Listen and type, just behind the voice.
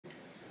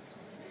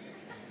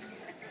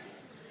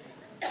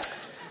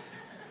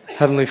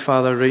Heavenly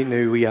Father, right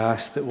now we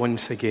ask that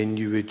once again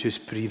you would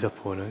just breathe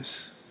upon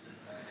us.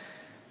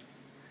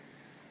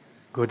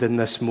 God, in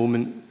this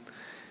moment,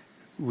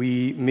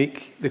 we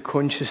make the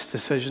conscious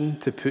decision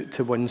to put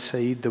to one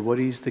side the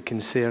worries, the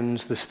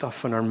concerns, the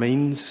stuff in our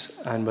minds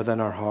and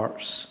within our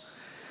hearts.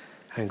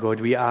 And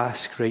God, we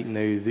ask right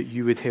now that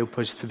you would help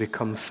us to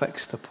become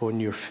fixed upon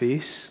your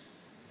face,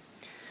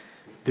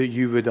 that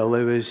you would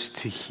allow us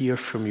to hear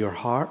from your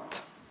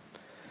heart,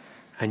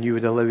 and you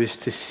would allow us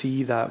to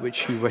see that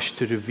which you wish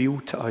to reveal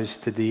to us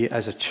today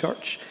as a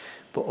church,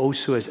 but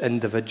also as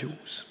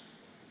individuals.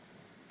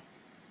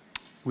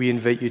 We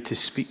invite you to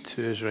speak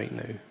to us right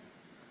now.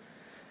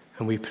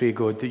 And we pray,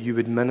 God, that you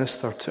would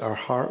minister to our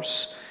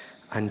hearts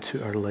and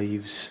to our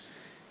lives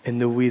in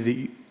the way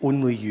that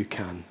only you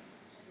can.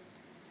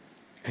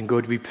 And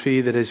God, we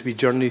pray that as we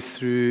journey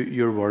through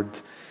your word,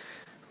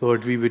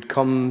 Lord, we would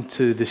come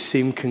to the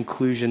same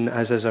conclusion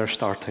as is our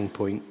starting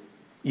point,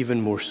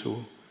 even more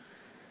so.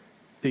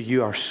 That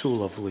you are so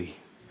lovely,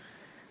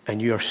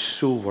 and you are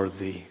so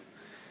worthy,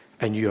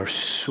 and you are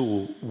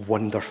so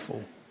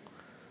wonderful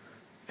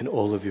in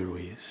all of your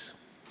ways.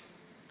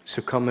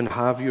 So come and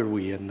have your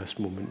way in this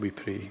moment, we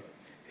pray.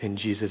 In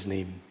Jesus'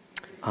 name,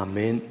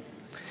 amen.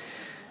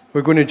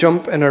 We're going to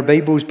jump in our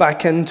Bibles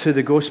back into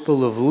the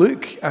Gospel of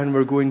Luke, and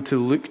we're going to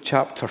Luke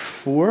chapter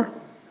 4.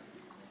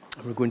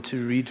 We're going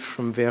to read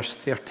from verse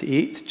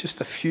 38,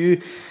 just a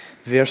few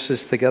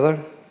verses together.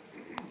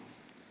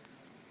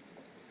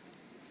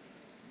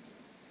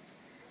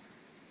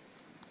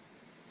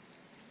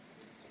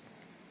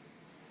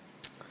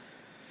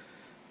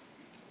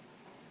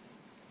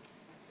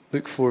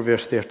 Luke 4,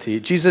 verse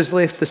 38. Jesus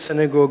left the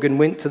synagogue and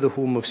went to the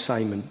home of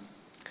Simon.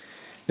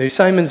 Now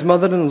Simon's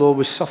mother-in-law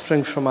was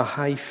suffering from a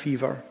high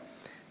fever,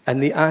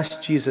 and they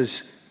asked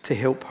Jesus to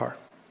help her.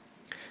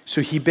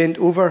 So he bent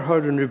over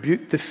her and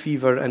rebuked the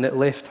fever, and it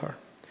left her.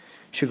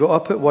 She got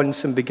up at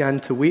once and began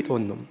to wait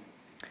on them.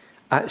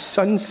 At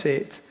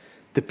sunset,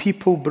 the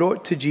people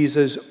brought to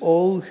Jesus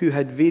all who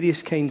had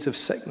various kinds of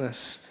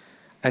sickness,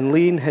 and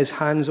laying his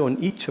hands on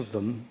each of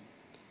them,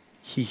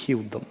 he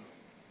healed them.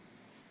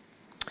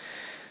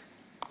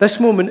 This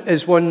moment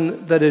is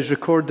one that is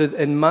recorded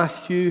in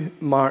Matthew,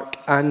 Mark,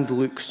 and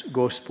Luke's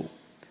Gospel.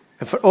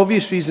 And for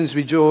obvious reasons,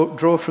 we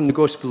draw from the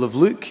Gospel of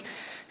Luke.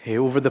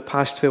 Over the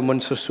past 12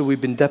 months or so,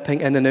 we've been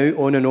dipping in and out,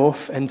 on and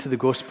off, into the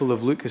Gospel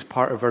of Luke as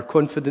part of our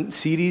Confidence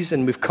series,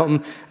 and we've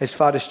come as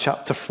far as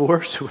chapter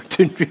 4, so we're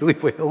doing really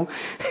well.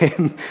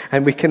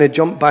 And we kind of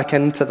jump back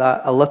into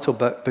that a little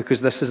bit,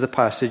 because this is the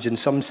passage, in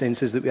some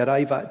senses, that we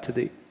arrive at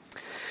today.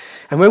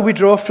 And while we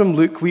draw from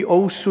Luke, we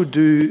also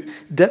do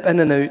dip in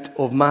and out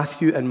of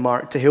Matthew and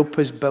Mark to help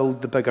us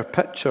build the bigger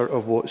picture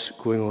of what's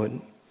going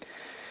on.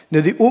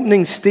 Now, the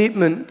opening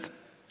statement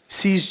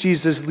sees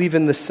Jesus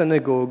leaving the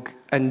synagogue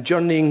and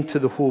journeying to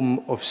the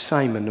home of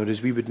Simon, or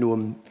as we would know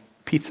him,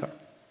 Peter.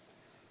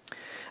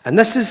 And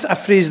this is a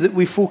phrase that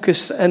we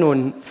focus in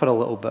on for a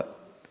little bit.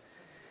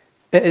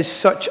 It is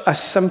such a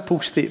simple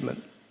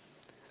statement,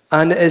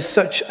 and it is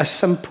such a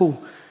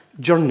simple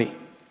journey.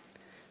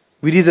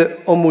 We read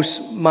it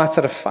almost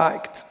matter of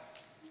fact.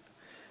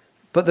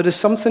 But there is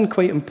something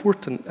quite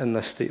important in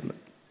this statement.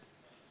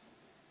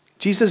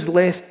 Jesus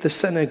left the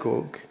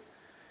synagogue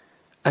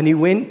and he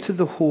went to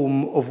the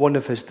home of one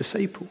of his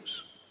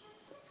disciples.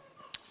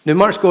 Now,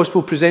 Mark's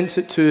Gospel presents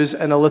it to us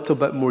in a little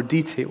bit more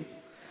detail.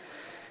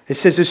 It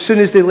says, as soon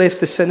as they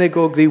left the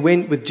synagogue, they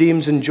went with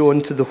James and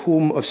John to the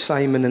home of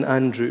Simon and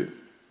Andrew.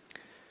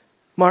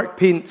 Mark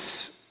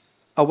paints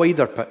a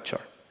wider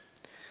picture.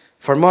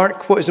 For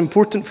Mark, what is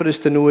important for us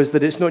to know is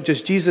that it's not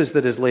just Jesus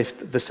that has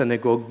left the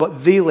synagogue,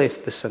 but they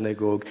left the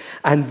synagogue,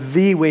 and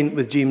they went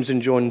with James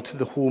and John to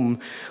the home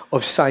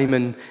of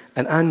Simon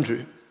and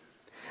Andrew.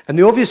 And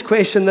the obvious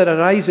question that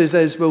arises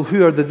is, well,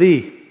 who are the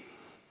they?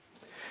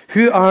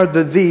 Who are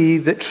the they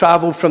that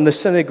travel from the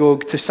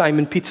synagogue to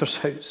Simon Peter's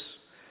house?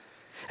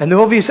 And the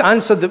obvious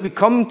answer that we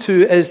come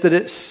to is that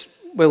it's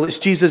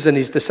Jesus and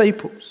his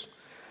disciples.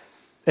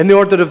 In the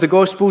order of the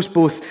Gospels,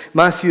 both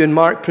Matthew and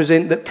Mark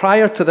present that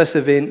prior to this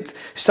event,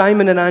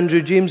 Simon and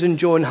Andrew, James and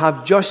John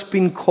have just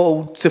been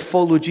called to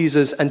follow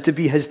Jesus and to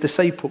be his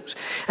disciples.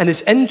 And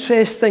it's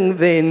interesting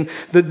then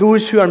that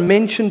those who are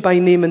mentioned by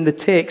name in the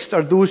text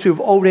are those who have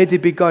already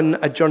begun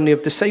a journey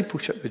of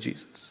discipleship with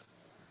Jesus.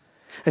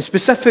 And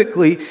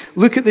specifically,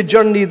 look at the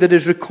journey that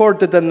is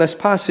recorded in this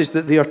passage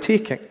that they are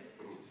taking.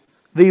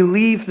 They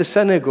leave the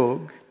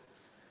synagogue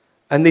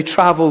and they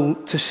travel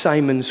to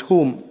Simon's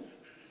home.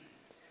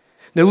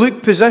 Now,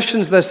 Luke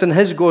positions this in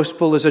his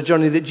gospel as a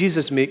journey that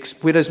Jesus makes,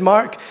 whereas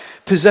Mark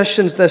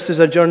positions this as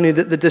a journey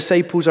that the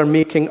disciples are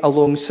making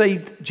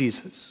alongside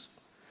Jesus.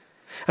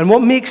 And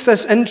what makes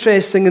this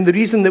interesting, and the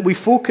reason that we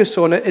focus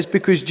on it, is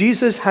because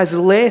Jesus has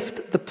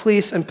left the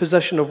place and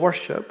position of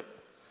worship,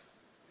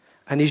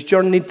 and he's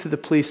journeyed to the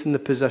place and the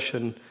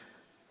position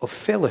of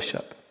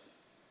fellowship.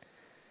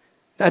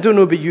 Now, I don't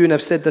know about you, and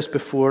I've said this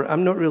before,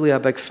 I'm not really a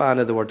big fan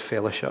of the word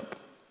fellowship.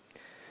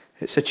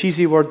 It's a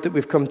cheesy word that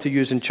we've come to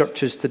use in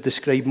churches to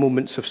describe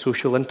moments of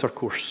social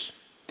intercourse.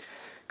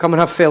 Come and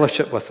have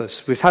fellowship with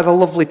us. We've had a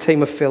lovely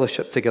time of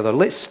fellowship together.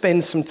 Let's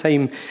spend some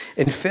time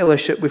in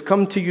fellowship. We've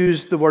come to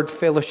use the word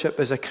fellowship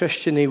as a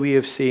Christian-y way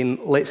of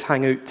saying, let's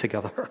hang out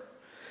together.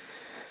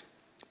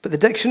 But the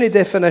dictionary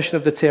definition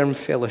of the term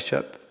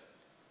fellowship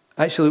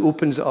actually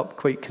opens it up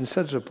quite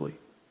considerably.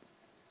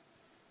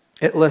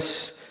 It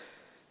lists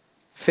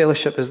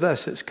fellowship as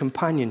this: it's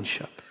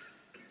companionship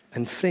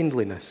and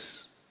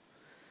friendliness.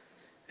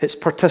 It's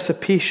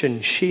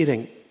participation,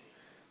 sharing,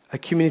 a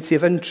community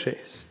of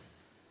interest.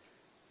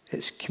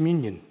 It's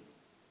communion.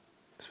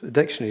 That's what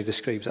the dictionary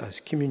describes it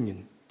as,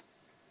 communion.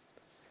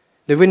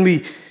 Now, when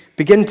we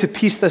begin to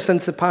piece this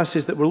into the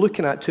passage that we're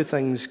looking at, two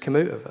things come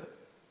out of it.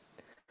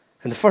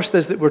 And the first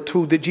is that we're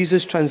told that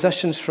Jesus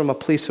transitions from a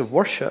place of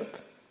worship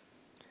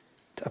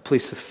to a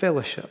place of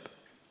fellowship.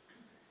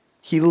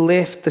 He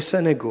left the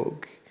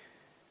synagogue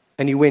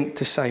and he went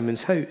to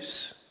Simon's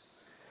house.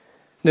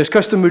 Now, as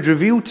custom would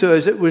reveal to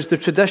us, it was the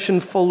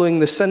tradition following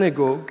the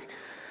synagogue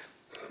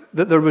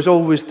that there was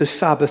always the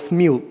Sabbath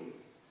meal.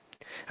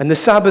 And the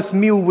Sabbath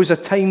meal was a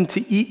time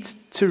to eat,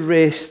 to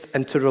rest,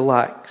 and to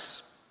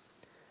relax.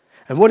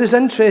 And what is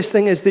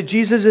interesting is that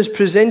Jesus is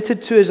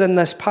presented to us in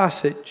this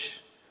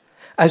passage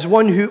as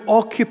one who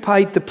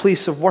occupied the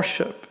place of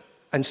worship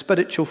and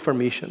spiritual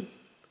formation.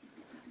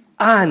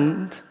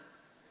 And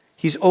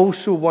he's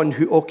also one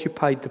who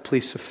occupied the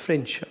place of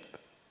friendship,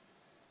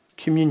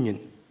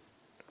 communion,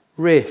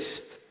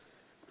 rest,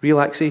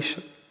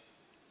 relaxation.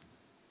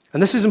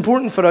 And this is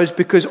important for us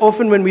because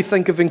often when we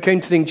think of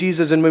encountering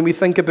Jesus and when we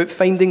think about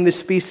finding the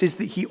spaces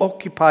that he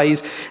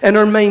occupies in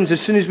our minds,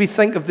 as soon as we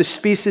think of the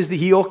spaces that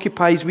he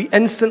occupies, we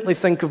instantly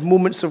think of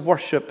moments of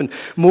worship and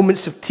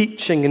moments of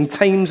teaching and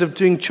times of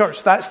doing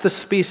church. That's the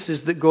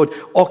spaces that God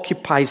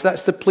occupies.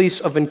 That's the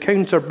place of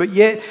encounter. But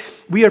yet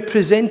we are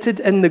presented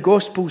in the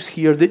Gospels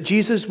here that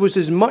Jesus was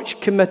as much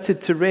committed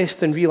to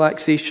rest and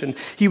relaxation.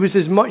 He was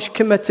as much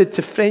committed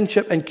to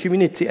friendship and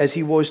community as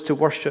he was to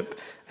worship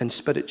and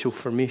spiritual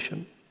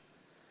formation.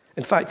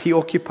 In fact, he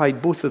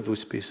occupied both of those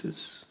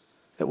spaces.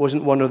 It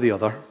wasn't one or the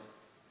other.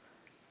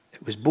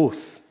 It was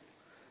both.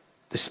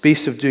 The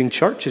space of doing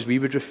church, as we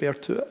would refer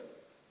to it,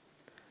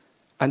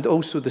 and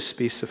also the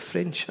space of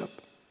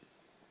friendship.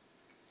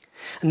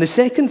 And the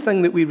second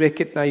thing that we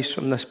recognize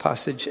from this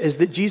passage is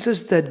that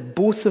Jesus did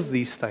both of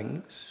these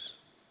things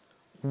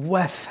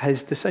with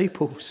his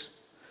disciples.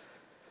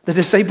 The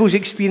disciples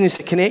experienced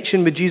a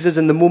connection with Jesus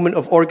in the moment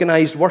of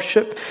organized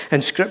worship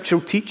and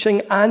scriptural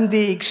teaching, and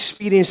they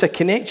experienced a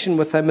connection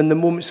with him in the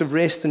moments of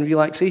rest and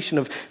relaxation,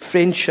 of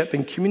friendship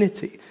and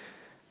community.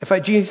 In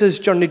fact, Jesus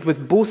journeyed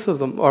with both of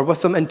them, or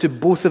with them into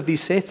both of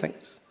these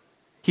settings.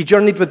 He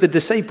journeyed with the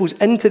disciples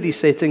into these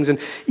settings, and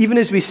even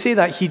as we say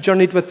that, he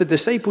journeyed with the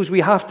disciples,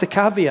 we have to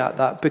caveat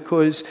that,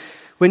 because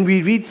when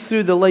we read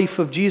through the life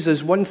of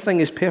Jesus, one thing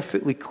is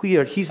perfectly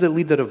clear: he's the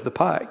leader of the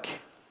pack.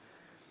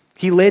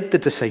 He led the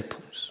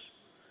disciples.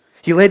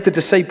 He led the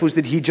disciples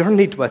that he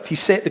journeyed with. He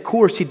set the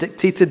course. He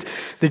dictated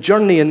the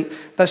journey. And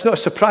that's not a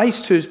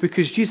surprise to us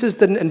because Jesus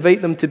didn't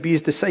invite them to be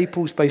his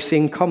disciples by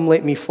saying, "Come,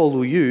 let me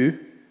follow you."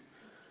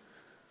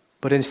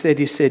 But instead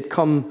he said,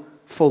 "Come,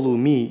 follow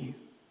me."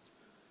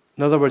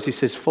 In other words, he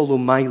says, "Follow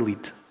my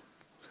lead."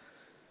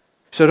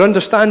 So our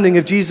understanding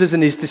of Jesus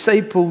and his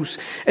disciples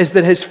is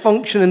that his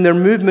function and their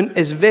movement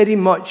is very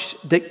much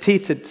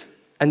dictated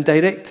and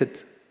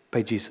directed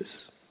by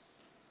Jesus.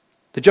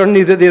 The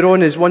journey that they're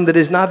on is one that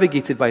is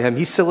navigated by him.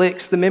 He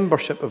selects the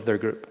membership of their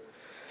group.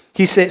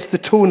 He sets the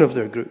tone of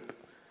their group.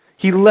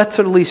 He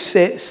literally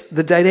sets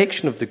the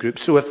direction of the group.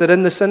 So if they're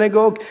in the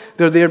synagogue,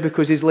 they're there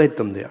because he's led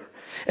them there.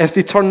 If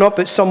they turn up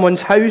at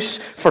someone's house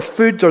for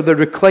food, or they're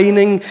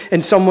reclining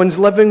in someone's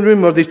living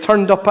room, or they've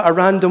turned up at a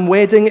random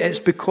wedding, it's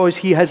because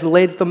he has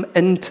led them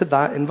into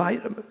that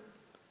environment.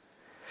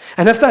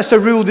 And if that's a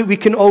rule that we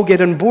can all get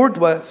on board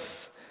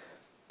with,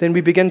 then we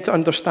begin to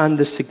understand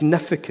the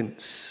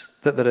significance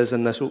that there is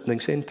in this opening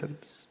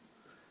sentence.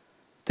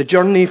 The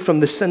journey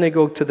from the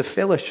synagogue to the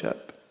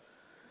fellowship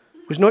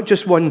was not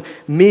just one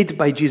made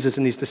by Jesus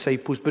and his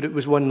disciples, but it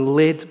was one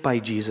led by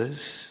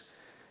Jesus,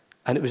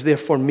 and it was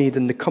therefore made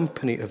in the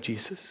company of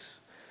Jesus.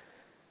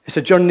 It's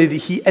a journey that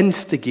he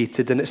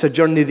instigated, and it's a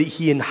journey that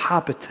he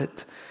inhabited.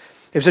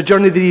 It was a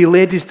journey that he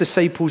led his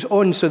disciples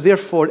on, so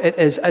therefore it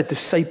is a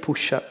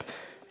discipleship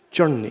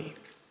journey.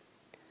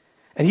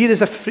 And here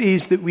is a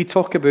phrase that we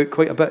talk about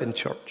quite a bit in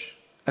church.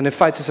 And in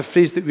fact, it's a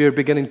phrase that we are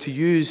beginning to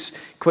use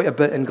quite a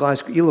bit in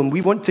Glasgow Elam.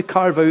 We want to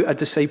carve out a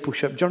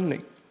discipleship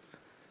journey,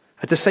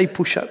 a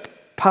discipleship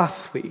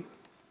pathway,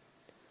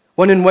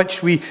 one in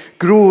which we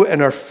grow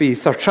in our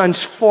faith, are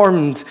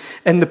transformed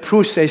in the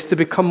process to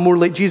become more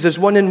like Jesus,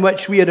 one in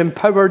which we are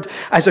empowered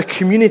as a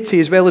community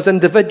as well as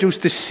individuals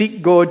to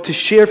seek God, to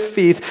share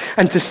faith,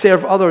 and to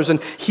serve others.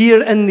 And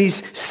here in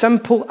these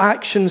simple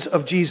actions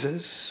of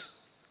Jesus,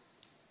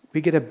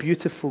 we get a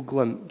beautiful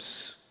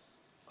glimpse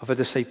of a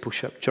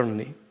discipleship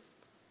journey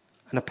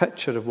and a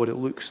picture of what it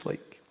looks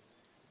like.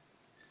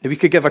 Now, we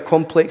could give a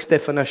complex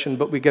definition,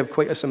 but we give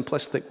quite a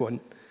simplistic one.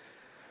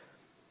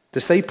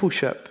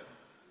 Discipleship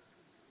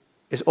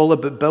is all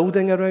about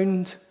building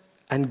around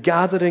and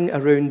gathering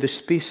around the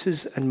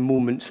spaces and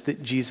moments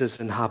that Jesus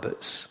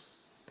inhabits.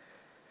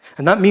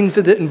 And that means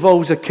that it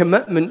involves a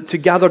commitment to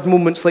gathered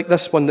moments like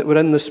this one that we're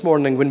in this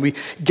morning, when we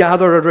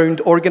gather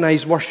around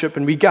organized worship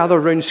and we gather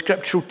around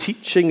scriptural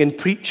teaching and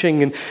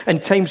preaching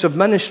and times of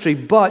ministry.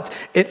 But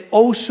it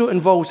also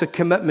involves a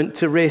commitment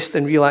to rest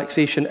and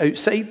relaxation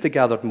outside the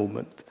gathered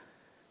moment.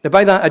 Now,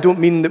 by that, I don't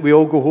mean that we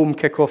all go home,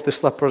 kick off the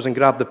slippers and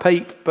grab the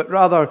pipe, but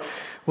rather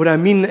what I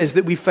mean is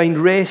that we find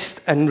rest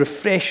and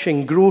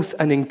refreshing growth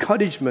and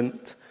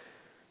encouragement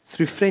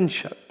through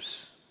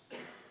friendships,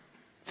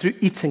 through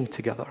eating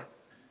together,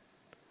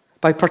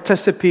 by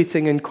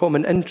participating in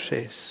common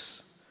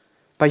interests,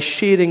 by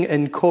sharing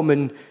in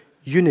common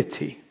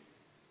unity.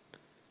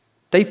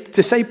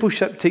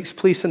 Discipleship takes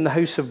place in the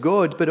house of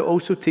God, but it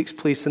also takes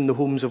place in the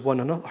homes of one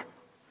another.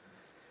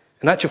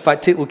 In actual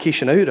fact, take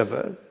location out of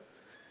it.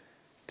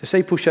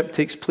 Discipleship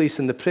takes place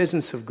in the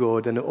presence of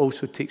God, and it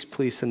also takes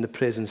place in the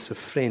presence of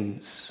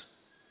friends.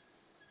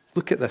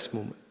 Look at this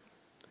moment.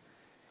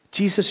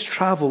 Jesus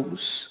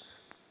travels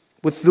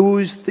with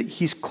those that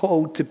he's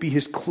called to be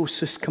his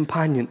closest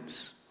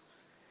companions.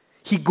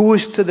 He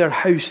goes to their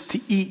house to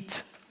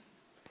eat.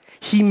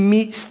 He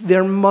meets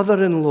their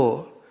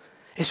mother-in-law.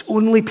 It's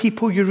only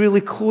people you're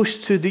really close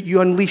to that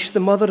you unleash the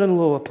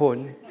mother-in-law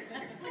upon.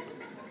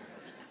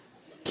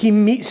 He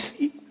meets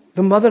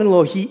the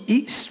mother-in-law. He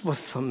eats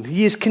with them.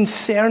 He is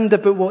concerned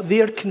about what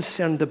they're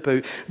concerned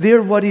about.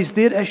 Their worries,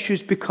 their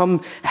issues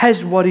become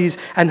his worries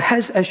and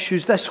his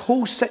issues. This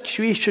whole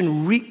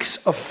situation reeks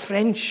of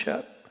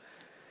friendship.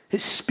 It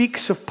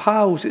speaks of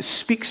pals. It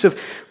speaks of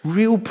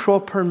real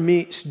proper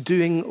mates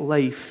doing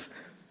life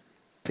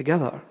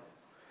together.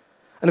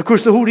 And of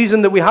course, the whole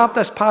reason that we have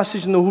this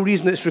passage and the whole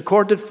reason it's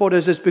recorded for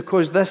us is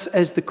because this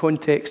is the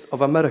context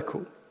of a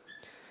miracle.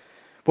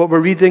 What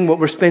we're reading, what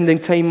we're spending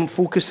time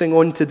focusing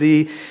on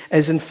today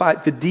is in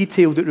fact the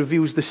detail that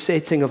reveals the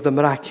setting of the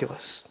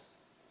miraculous.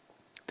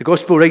 The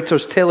gospel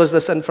writers tell us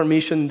this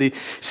information. They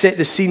set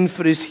the scene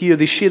for us here.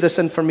 They share this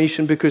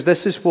information because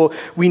this is what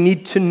we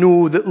need to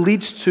know that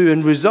leads to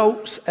and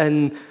results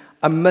in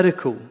a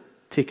miracle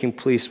taking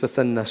place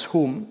within this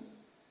home.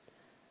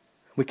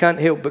 We can't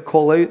help but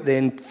call out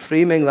then,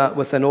 framing that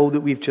within all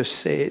that we've just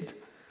said,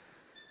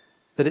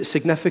 that it's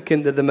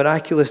significant that the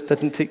miraculous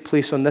didn't take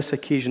place on this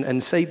occasion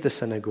inside the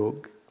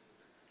synagogue,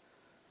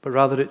 but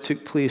rather it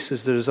took place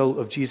as the result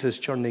of Jesus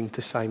journeying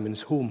to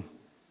Simon's home.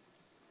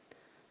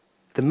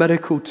 The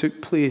miracle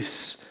took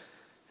place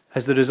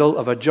as the result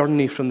of a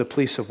journey from the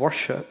place of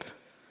worship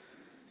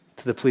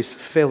to the place of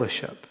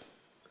fellowship.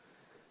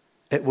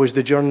 It was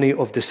the journey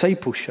of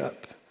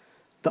discipleship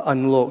that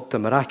unlocked the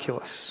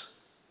miraculous.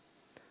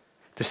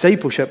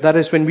 Discipleship, that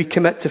is when we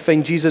commit to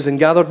find Jesus in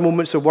gathered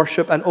moments of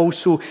worship and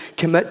also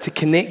commit to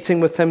connecting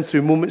with him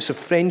through moments of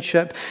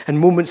friendship and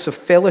moments of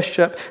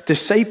fellowship.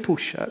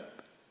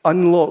 Discipleship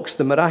unlocks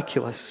the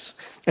miraculous.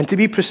 And to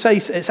be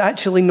precise, it's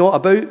actually not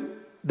about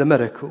the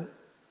miracle.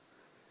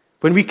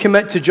 When we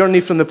commit to journey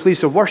from the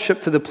place of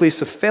worship to the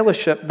place of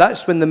fellowship,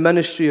 that's when the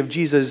ministry of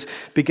Jesus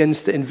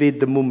begins to invade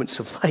the moments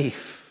of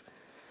life.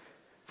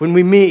 When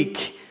we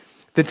make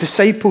the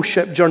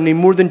discipleship journey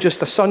more than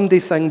just a Sunday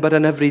thing, but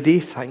an everyday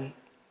thing.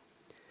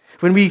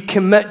 When we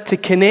commit to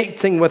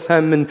connecting with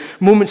him in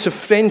moments of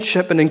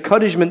friendship and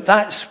encouragement,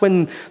 that's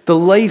when the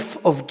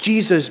life of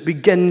Jesus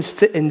begins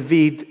to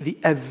invade the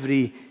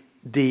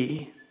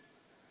everyday.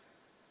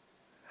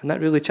 And that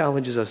really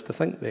challenges us to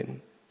think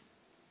then.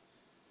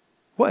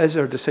 What is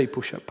our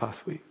discipleship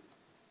pathway?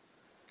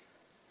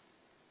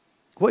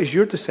 What is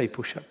your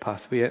discipleship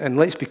pathway? And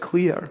let's be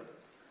clear,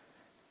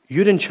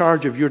 you're in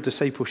charge of your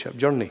discipleship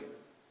journey.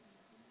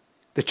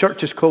 The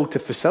church is called to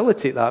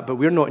facilitate that, but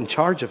we're not in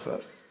charge of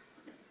it.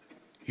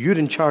 You're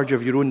in charge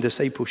of your own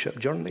discipleship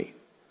journey.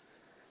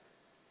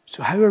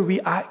 So how are we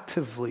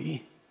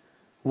actively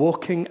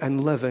walking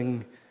and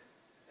living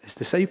as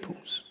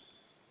disciples?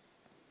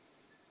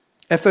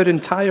 If our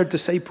entire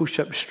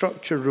discipleship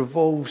structure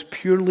revolves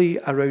purely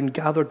around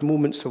gathered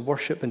moments of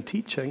worship and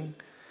teaching,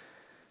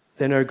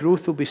 then our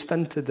growth will be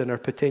stunted and our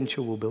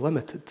potential will be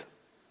limited.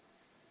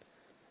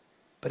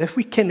 But if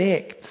we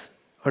connect,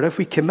 or if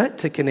we commit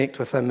to connect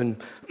with him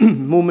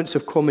in moments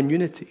of common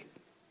unity,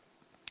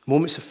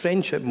 moments of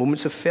friendship,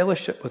 moments of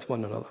fellowship with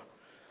one another,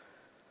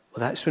 well,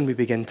 that's when we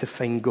begin to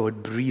find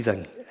God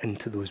breathing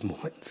into those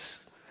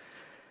moments.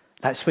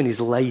 That's when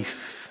his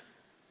life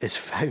is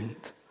found.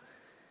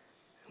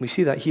 We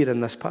see that here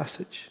in this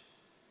passage.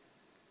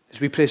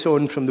 As we press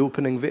on from the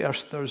opening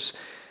verse, there's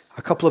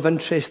a couple of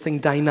interesting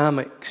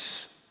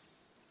dynamics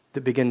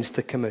that begins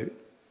to come out.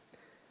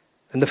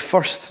 And the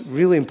first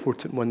really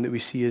important one that we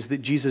see is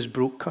that Jesus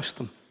broke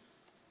custom.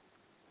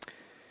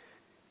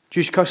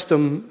 Jewish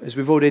custom, as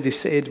we've already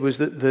said, was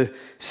that the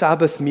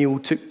Sabbath meal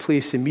took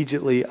place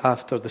immediately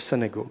after the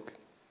synagogue.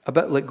 A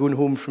bit like going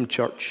home from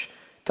church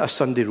to a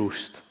Sunday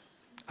roast.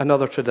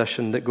 Another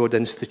tradition that God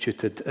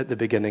instituted at the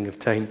beginning of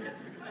time.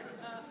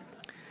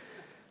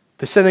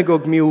 The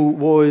synagogue meal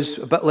was,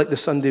 a bit like the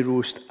Sunday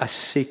roast, a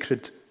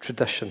sacred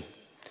tradition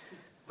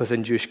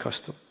within Jewish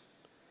custom.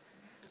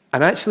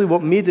 And actually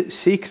what made it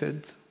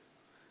sacred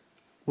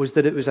was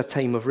that it was a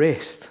time of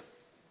rest.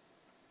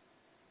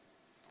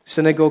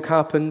 Synagogue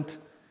happened,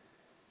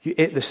 you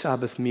ate the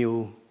Sabbath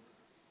meal,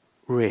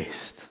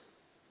 rest.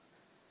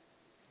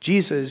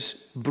 Jesus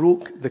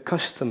broke the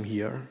custom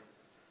here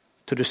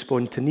to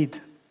respond to need.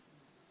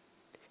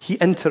 He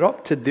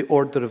interrupted the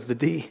order of the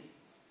day.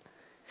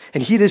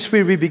 And here is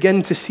where we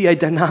begin to see a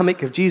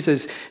dynamic of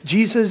Jesus.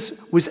 Jesus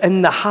was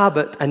in the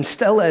habit, and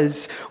still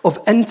is, of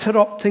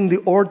interrupting the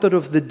order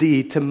of the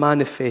day to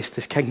manifest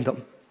his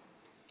kingdom.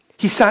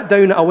 He sat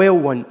down at a well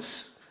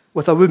once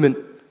with a woman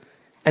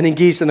and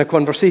engaged in a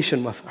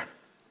conversation with her.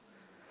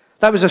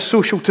 That was a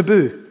social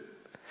taboo.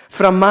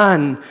 For a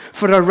man,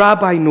 for a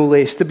rabbi no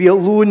less, to be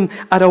alone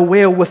at a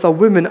well with a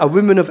woman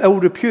of ill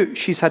repute.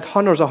 She's had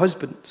hundreds of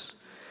husbands.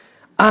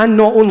 And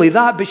not only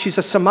that, but she's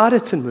a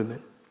Samaritan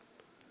woman.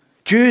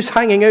 Jews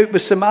hanging out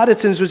with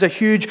Samaritans was a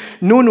huge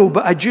no-no,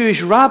 but a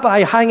Jewish rabbi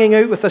hanging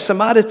out with a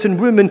Samaritan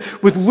woman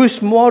with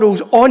loose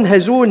morals on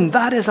his own,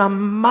 that is a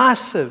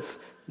massive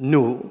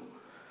no.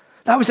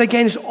 That was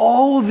against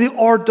all the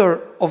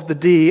order of the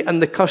day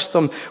and the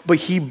custom, but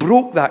he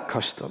broke that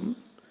custom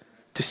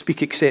to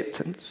speak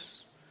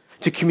acceptance,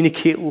 to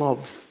communicate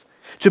love,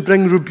 to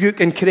bring rebuke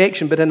and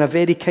correction, but in a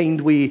very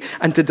kind way,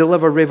 and to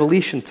deliver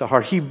revelation to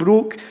her. He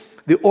broke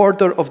the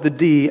order of the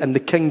day, and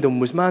the kingdom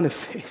was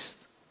manifest.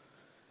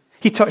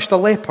 He touched a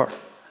leper.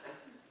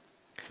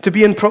 To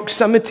be in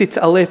proximity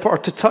to a leper or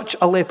to touch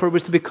a leper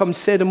was to become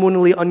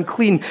ceremonially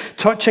unclean.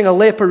 Touching a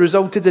leper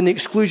resulted in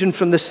exclusion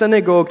from the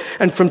synagogue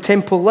and from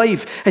temple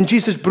life. And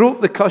Jesus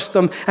broke the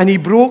custom and he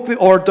broke the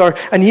order,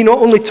 and he not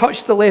only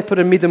touched the leper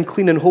and made him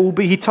clean and whole,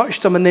 but he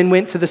touched him and then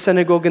went to the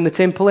synagogue and the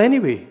temple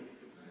anyway.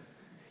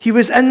 He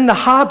was in the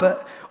habit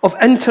of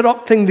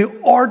interrupting the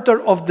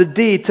order of the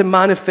day to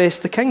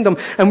manifest the kingdom.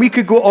 And we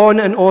could go on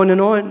and on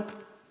and on.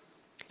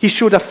 He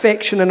showed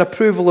affection and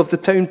approval of the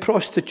town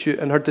prostitute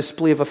and her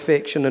display of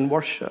affection and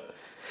worship.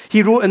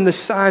 He wrote in the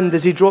sand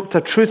as he dropped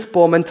a truth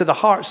bomb into the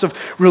hearts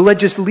of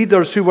religious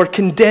leaders who were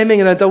condemning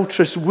an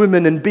adulterous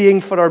woman and baying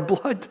for her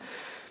blood.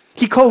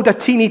 He called a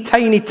teeny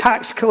tiny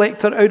tax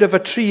collector out of a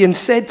tree and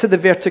said to the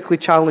vertically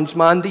challenged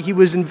man that he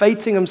was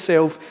inviting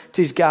himself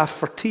to his gaff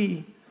for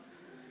tea.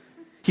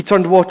 He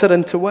turned water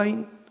into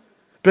wine,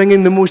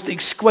 bringing the most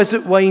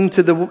exquisite wine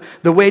to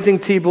the wedding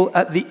table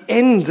at the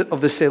end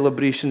of the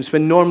celebrations,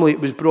 when normally it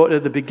was brought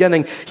at the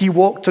beginning. He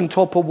walked on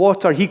top of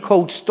water. He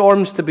called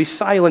storms to be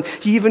silent.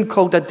 He even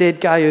called a dead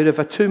guy out of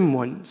a tomb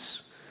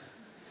once.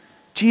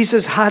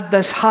 Jesus had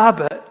this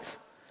habit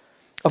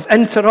of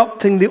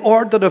interrupting the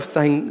order of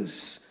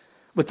things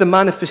with the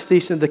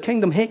manifestation of the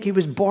kingdom. Heck, he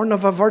was born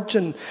of a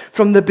virgin.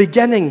 From the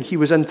beginning, he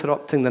was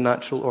interrupting the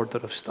natural order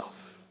of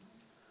stuff.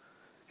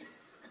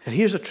 And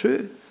here's the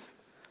truth.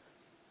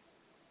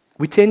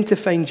 We tend to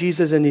find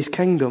Jesus in his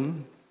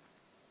kingdom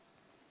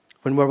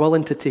when we're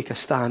willing to take a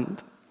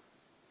stand,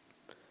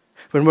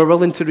 when we're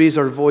willing to raise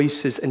our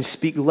voices and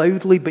speak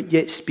loudly but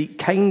yet speak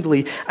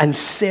kindly and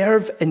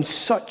serve in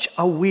such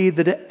a way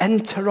that it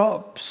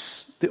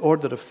interrupts the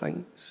order of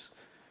things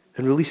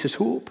and releases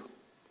hope.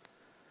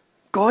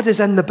 God is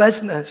in the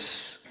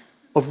business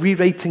of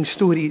rewriting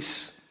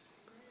stories,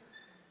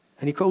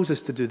 and he calls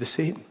us to do the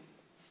same.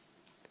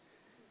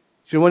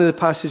 You know, one of the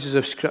passages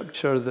of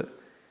Scripture that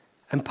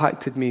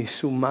impacted me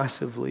so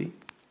massively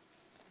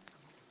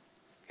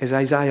is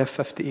Isaiah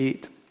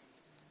 58,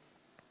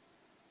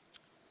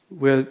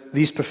 where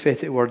these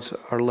prophetic words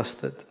are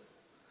listed.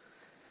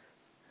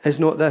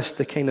 Is not this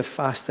the kind of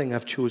fasting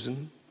I've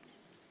chosen?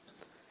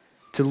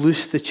 To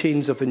loose the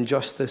chains of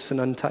injustice and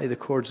untie the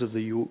cords of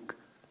the yoke,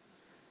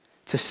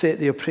 to set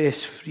the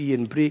oppressed free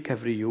and break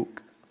every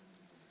yoke.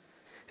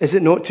 Is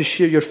it not to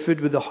share your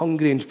food with the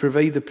hungry and to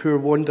provide the poor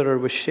wanderer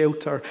with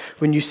shelter,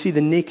 when you see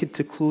the naked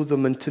to clothe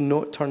them and to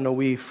not turn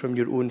away from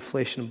your own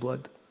flesh and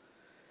blood?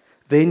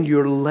 Then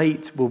your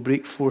light will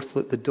break forth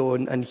like the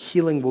dawn, and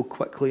healing will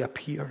quickly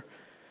appear.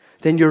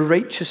 Then your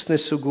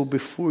righteousness will go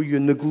before you,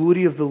 and the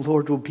glory of the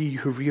Lord will be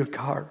your rear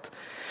guard.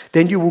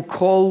 Then you will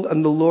call,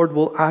 and the Lord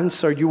will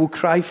answer. You will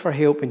cry for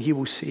help, and he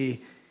will say,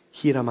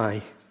 here am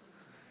I.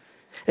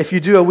 If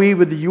you do away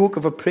with the yoke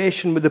of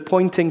oppression, with the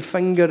pointing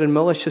finger and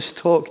malicious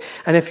talk,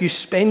 and if you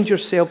spend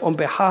yourself on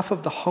behalf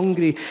of the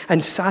hungry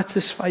and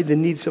satisfy the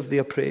needs of the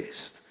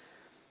oppressed,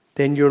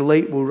 then your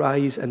light will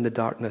rise in the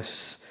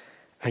darkness,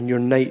 and your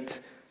night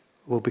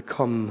will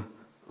become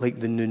like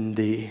the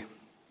noonday.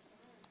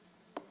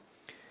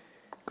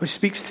 God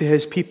speaks to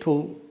his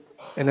people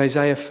in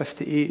Isaiah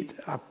 58,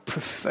 a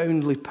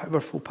profoundly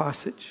powerful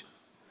passage.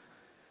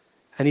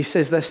 And he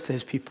says this to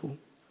his people: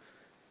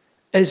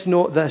 is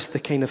not this the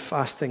kind of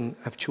fasting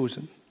I've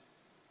chosen?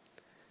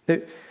 Now,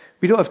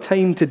 we don't have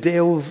time to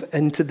delve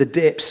into the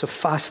depths of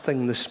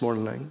fasting this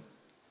morning,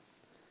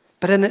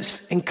 but in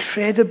its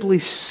incredibly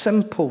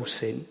simple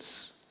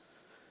sense,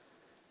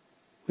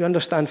 we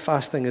understand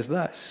fasting as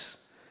this.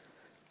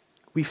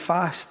 We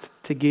fast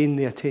to gain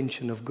the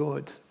attention of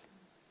God,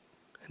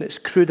 in its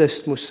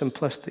crudest, most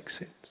simplistic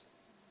sense.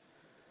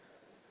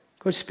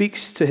 God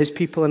speaks to his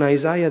people in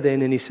Isaiah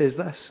then, and he says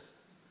this: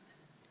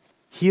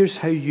 here's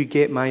how you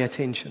get my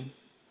attention.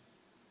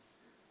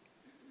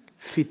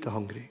 feed the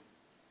hungry,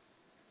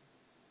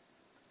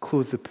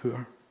 clothe the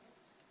poor,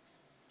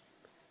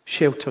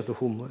 shelter the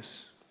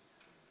homeless,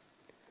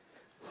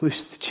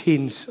 loose the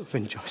chains of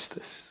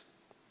injustice,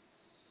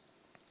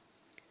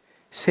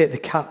 set the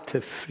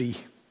captive free,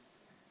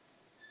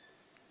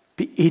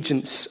 be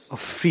agents of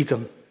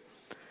freedom,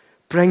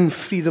 bring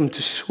freedom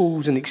to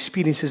souls and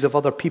experiences of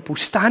other people,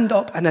 stand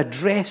up and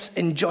address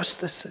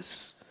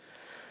injustices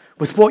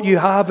with what you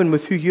have and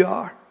with who you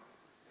are.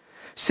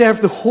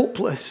 Serve the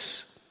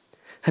hopeless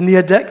and the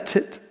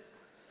addicted,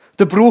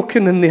 the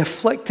broken and the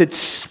afflicted.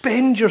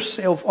 Spend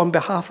yourself on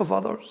behalf of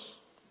others.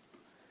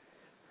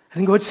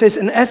 And God says,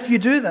 and if you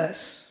do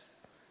this,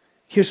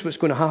 here's what's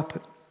going to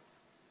happen.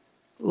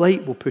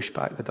 Light will push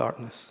back the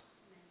darkness.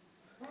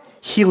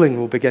 Healing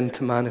will begin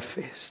to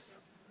manifest.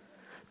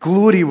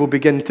 Glory will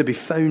begin to be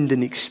found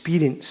and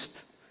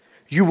experienced.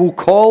 You will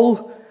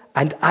call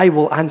and I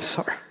will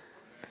answer.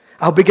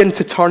 I'll begin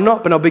to turn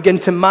up and I'll begin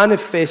to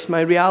manifest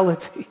my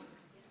reality.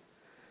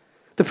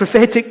 The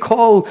prophetic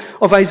call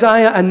of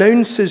Isaiah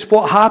announces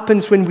what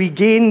happens when we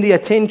gain the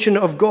attention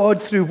of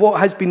God through what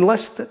has been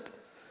listed.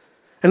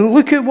 And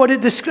look at what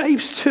it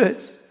describes to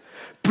us.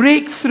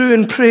 Breakthrough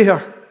in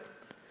prayer,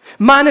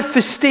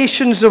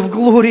 manifestations of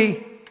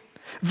glory,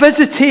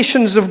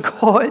 visitations of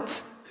God,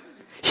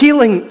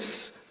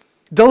 healings,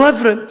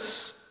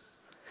 deliverance.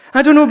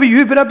 I don't know about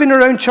you, but I've been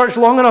around church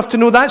long enough to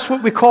know that's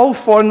what we call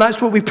for and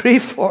that's what we pray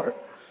for.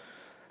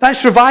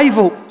 That's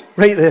revival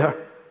right there.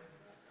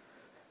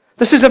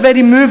 This is a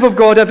very move of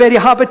God, a very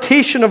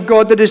habitation of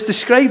God that is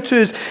described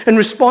to us in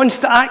response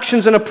to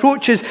actions and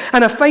approaches.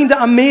 And I find it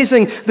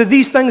amazing that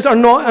these things are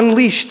not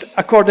unleashed,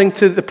 according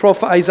to the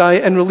prophet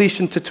Isaiah, in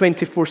relation to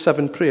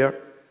 24/7 prayer.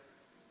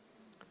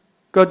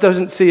 God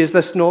doesn't say, is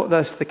this not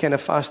this, the kind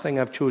of fasting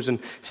I've chosen?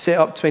 Set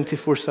up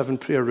 24/7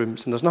 prayer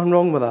rooms. And there's nothing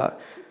wrong with that.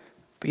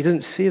 But he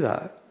doesn't say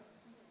that.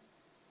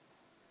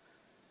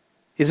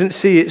 He doesn't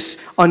say it's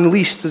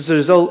unleashed as a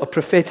result of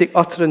prophetic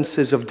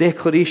utterances of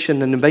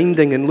declaration and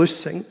binding and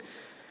loosing,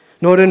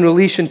 nor in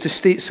relation to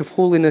states of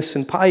holiness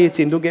and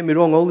piety. And don't get me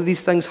wrong, all of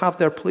these things have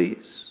their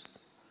place.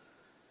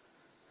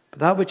 But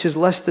that which is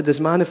listed as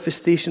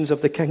manifestations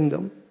of the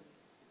kingdom,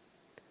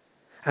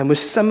 and with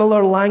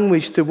similar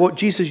language to what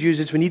Jesus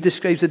uses when he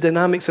describes the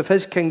dynamics of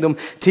his kingdom,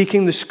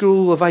 taking the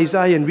scroll of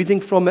Isaiah and reading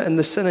from it in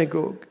the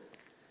synagogue.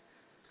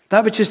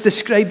 That which is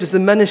described as the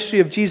ministry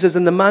of Jesus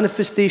and the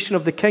manifestation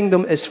of the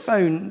kingdom is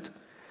found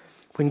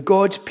when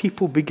God's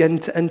people begin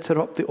to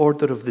interrupt the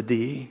order of the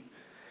day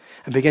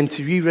and begin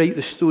to rewrite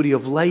the story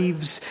of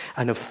lives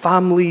and of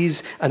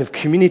families and of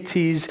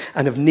communities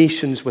and of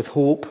nations with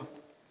hope.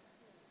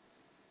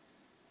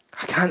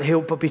 I can't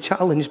help but be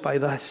challenged by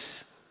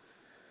this.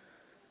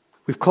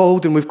 We've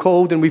called and we've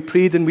called and we've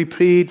prayed and we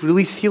prayed.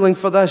 Release healing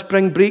for this.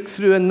 Bring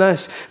breakthrough in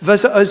this.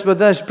 Visit us with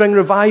this. Bring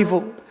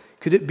revival.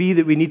 Could it be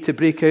that we need to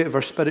break out of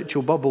our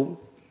spiritual bubble?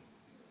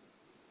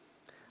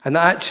 And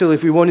that actually,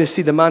 if we want to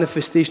see the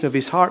manifestation of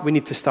his heart, we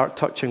need to start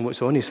touching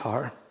what's on his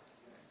heart.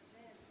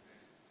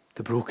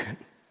 The broken,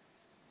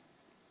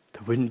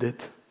 the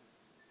wounded,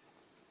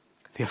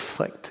 the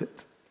afflicted.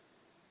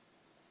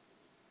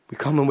 We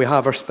come and we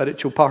have our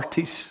spiritual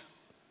parties.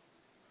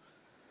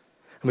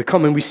 And we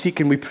come and we seek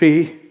and we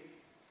pray.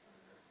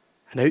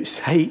 And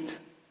outside,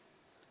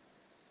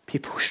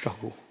 people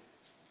struggle.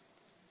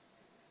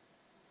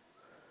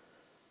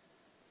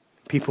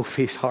 People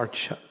face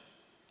hardship.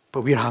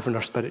 But we're having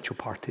our spiritual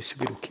parties, so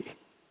we're okay.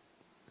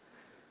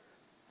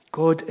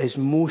 God is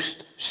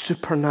most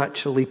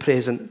supernaturally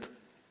present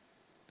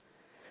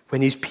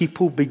when his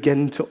people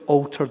begin to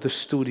alter the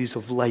stories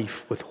of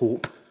life with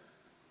hope.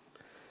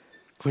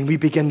 When we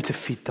begin to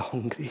feed the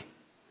hungry,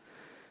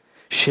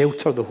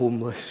 shelter the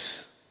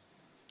homeless,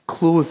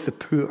 clothe the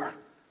poor.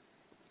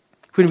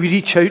 When we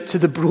reach out to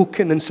the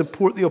broken and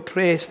support the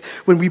oppressed,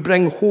 when we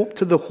bring hope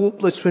to the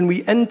hopeless, when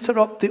we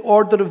interrupt the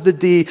order of the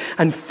day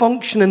and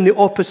function in the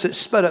opposite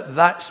spirit,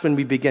 that's when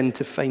we begin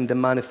to find the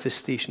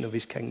manifestation of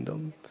his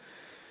kingdom.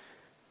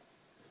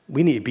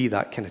 We need to be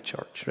that kind of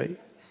church, right?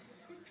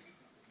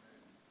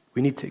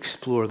 We need to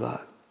explore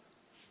that.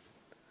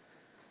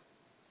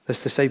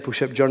 This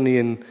discipleship journey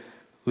in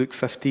Luke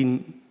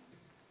 15,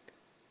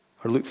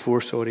 or Luke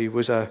 4,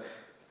 was a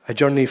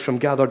journey from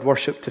gathered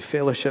worship to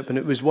fellowship, and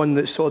it was one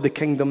that saw the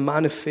kingdom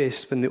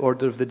manifest when the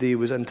order of the day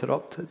was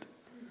interrupted.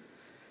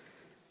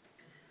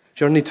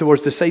 Journey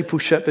towards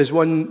discipleship is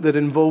one that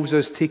involves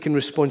us taking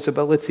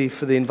responsibility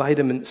for the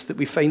environments that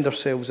we find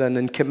ourselves in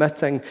and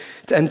committing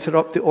to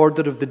interrupt the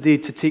order of the day,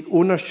 to take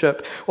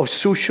ownership of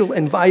social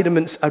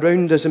environments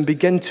around us and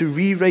begin to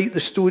rewrite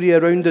the story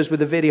around us with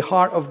the very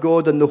heart of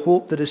God and the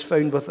hope that is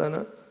found within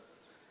it.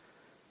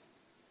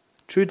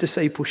 True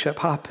discipleship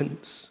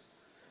happens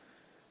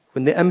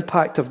when the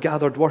impact of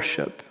gathered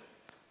worship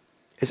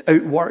is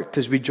outworked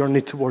as we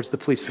journey towards the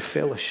place of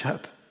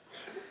fellowship.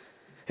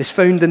 It's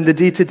found in the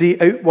day-to-day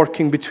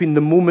outworking between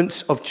the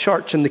moments of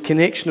church and the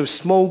connection of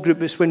small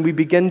group. It's when we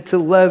begin to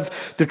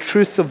live the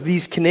truth of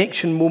these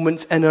connection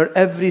moments in our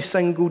every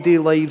single day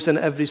lives and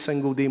every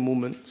single day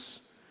moments.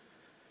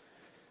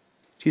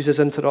 Jesus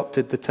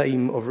interrupted the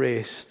time of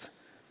rest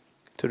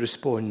to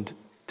respond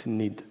to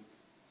need.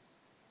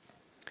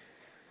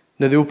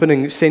 Now, the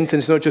opening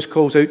sentence not just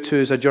calls out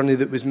to us a journey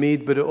that was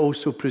made, but it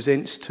also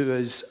presents to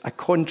us a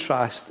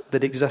contrast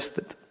that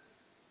existed.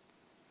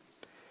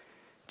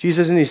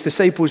 Jesus and his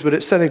disciples were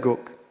at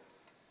synagogue.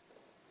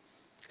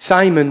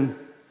 Simon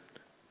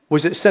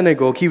was at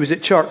synagogue. He was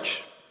at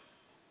church.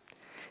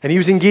 And he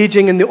was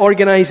engaging in the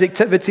organized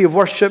activity of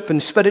worship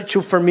and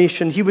spiritual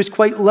formation. He was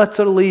quite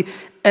literally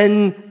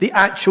in the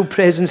actual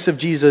presence of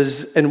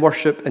Jesus in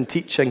worship and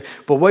teaching.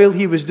 But while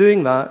he was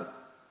doing that,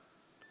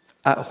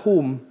 at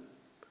home,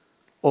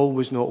 all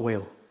was not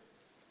well.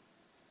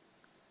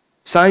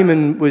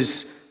 Simon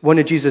was one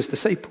of Jesus'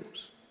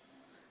 disciples.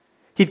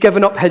 He'd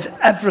given up his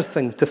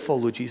everything to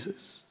follow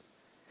Jesus.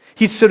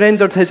 He'd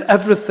surrendered his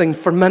everything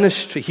for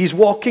ministry. He's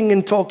walking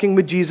and talking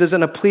with Jesus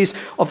in a place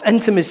of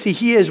intimacy.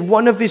 He is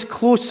one of his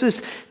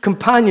closest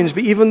companions,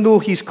 but even though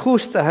he's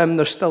close to him,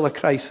 there's still a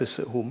crisis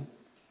at home.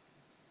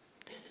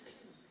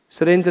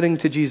 Surrendering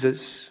to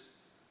Jesus,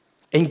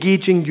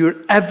 engaging your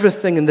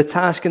everything in the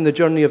task and the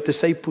journey of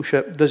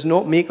discipleship does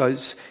not make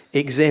us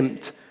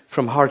exempt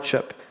from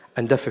hardship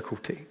and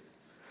difficulty.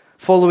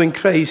 Following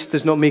Christ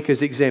does not make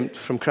us exempt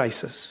from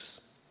crisis.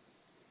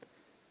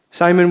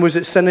 Simon was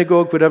at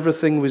synagogue where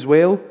everything was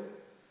well,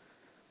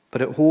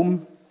 but at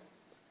home,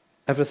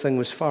 everything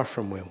was far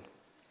from well.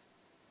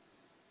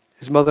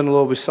 His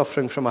mother-in-law was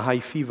suffering from a high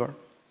fever.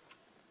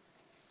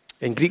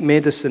 In Greek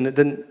medicine,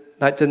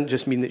 that didn't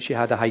just mean that she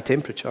had a high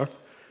temperature.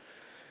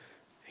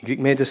 In Greek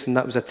medicine,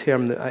 that was a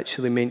term that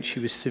actually meant she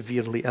was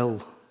severely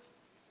ill.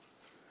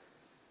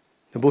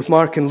 Now, both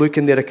Mark and Luke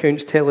in their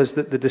accounts tell us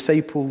that the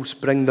disciples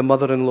bring the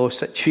mother-in-law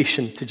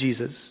situation to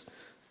Jesus.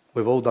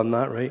 We've all done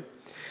that, right?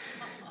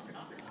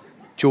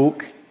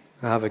 Joke,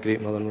 I have a great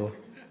mother-in-law,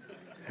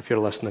 if you're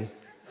listening.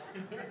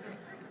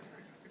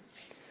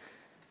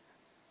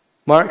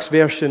 Mark's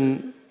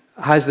version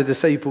has the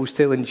disciples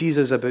telling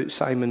Jesus about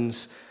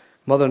Simon's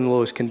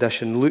mother-in-law's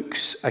condition.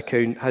 Luke's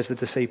account has the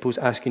disciples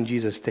asking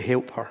Jesus to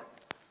help her.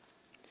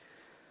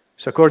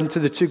 So according to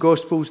the two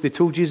Gospels, they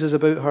told Jesus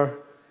about her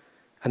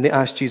and they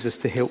asked Jesus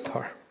to help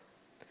her.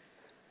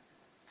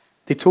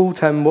 They told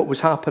him what was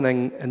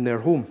happening in their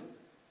home.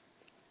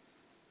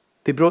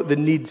 They brought the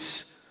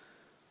needs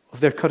of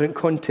their current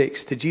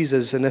context to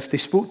Jesus, and if they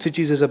spoke to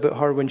Jesus about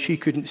her when she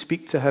couldn't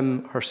speak to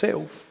him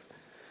herself,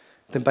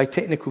 then by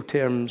technical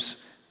terms,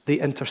 they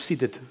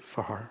interceded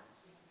for her.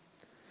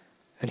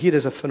 And here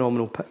is a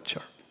phenomenal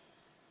picture.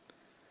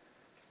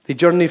 They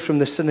journey from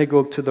the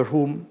synagogue to their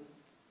home,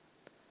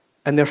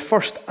 and their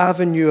first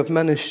avenue of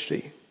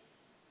ministry,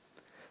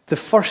 the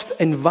first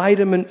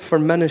environment for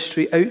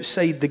ministry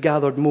outside the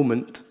gathered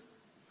moment,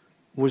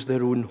 was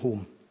their own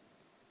home.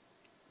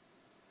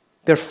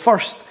 Their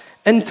first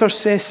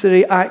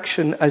intercessory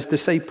action as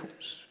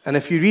disciples. And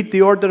if you read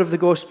the order of the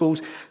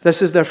Gospels, this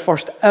is their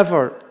first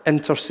ever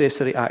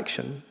intercessory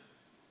action.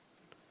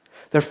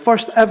 Their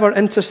first ever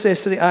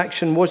intercessory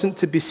action wasn't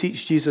to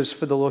beseech Jesus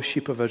for the lost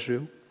sheep of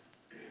Israel.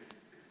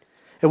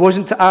 It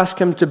wasn't to ask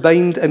him to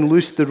bind and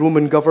loose the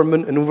Roman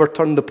government and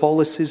overturn the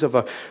policies of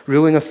a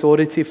ruling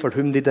authority for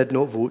whom they did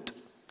not vote.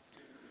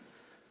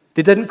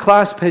 They didn't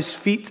clasp his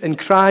feet and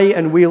cry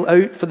and wail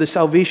out for the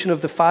salvation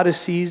of the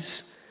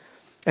Pharisees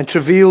and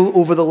travail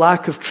over the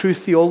lack of true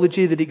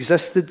theology that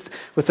existed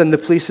within the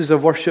places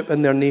of worship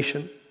in their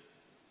nation.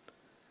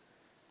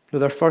 No,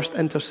 their first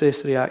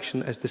intercessory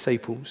action as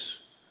disciples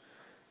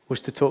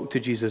was to talk to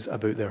Jesus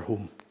about their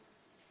home.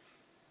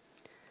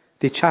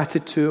 They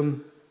chatted to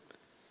him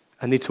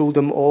and they told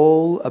him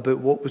all about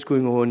what was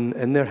going on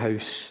in their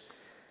house,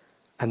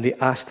 and they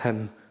asked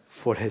him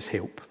for his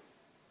help.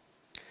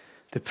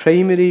 The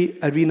primary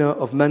arena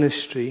of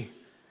ministry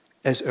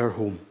is our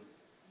home.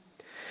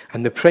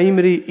 And the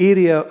primary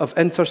area of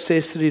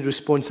intercessory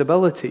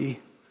responsibility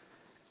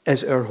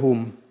is our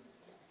home.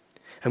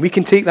 And we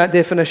can take that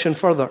definition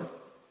further.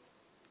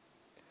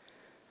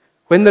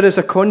 When there is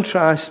a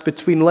contrast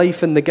between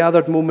life in the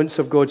gathered moments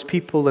of God's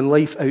people and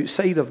life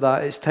outside of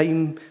that, it's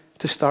time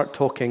to start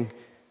talking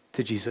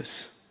to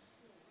Jesus.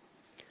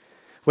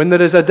 When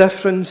there is a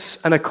difference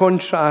and a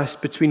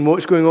contrast between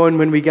what's going on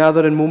when we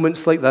gather in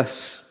moments like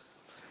this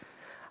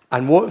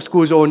and what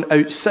goes on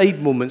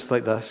outside moments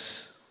like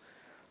this,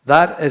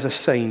 that is a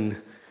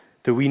sign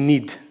that we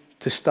need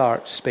to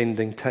start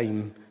spending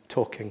time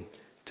talking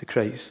to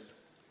Christ.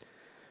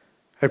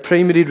 Our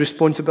primary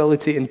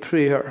responsibility in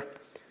prayer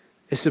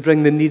is to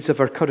bring the needs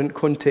of our current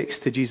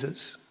context to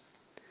Jesus.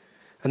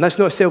 And that's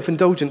not a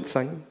self-indulgent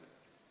thing.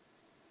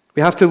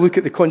 We have to look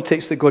at the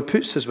context that God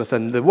puts us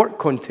within, the work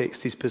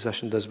context he's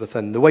positioned us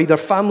within, the wider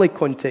family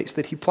context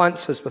that he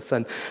plants us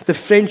within, the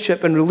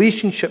friendship and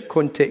relationship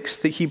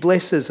context that he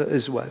blesses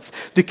us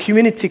with, the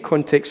community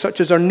context, such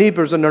as our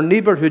neighbours and our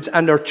neighbourhoods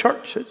and our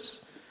churches.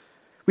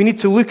 We need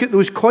to look at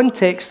those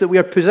contexts that we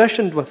are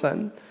positioned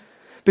within,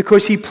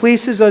 because he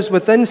places us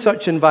within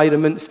such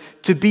environments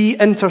to be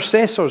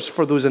intercessors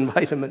for those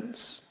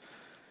environments.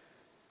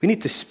 We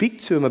need to speak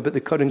to him about the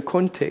current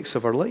context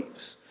of our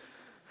lives.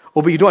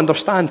 Oh, but you don't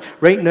understand.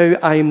 Right now,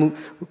 I'm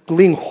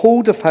laying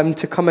hold of him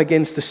to come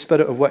against the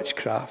spirit of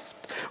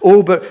witchcraft.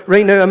 Oh, but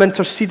right now I'm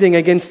interceding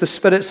against the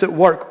spirits at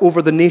work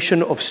over the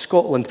nation of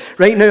Scotland.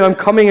 Right now I'm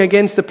coming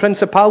against the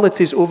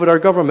principalities over our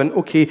government.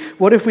 Okay,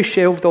 what if we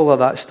shelved all of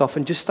that stuff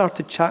and just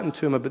started chatting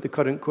to him about the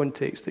current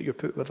context that you're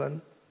put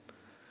within?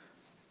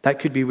 That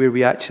could be where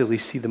we actually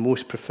see the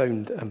most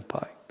profound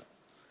impact.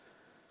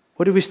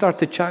 What if we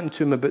started chatting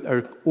to him about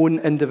our own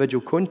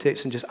individual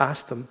context and just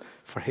asked him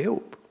for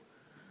help?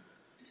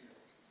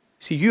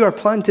 See, you are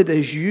planted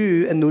as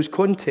you in those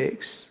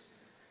contexts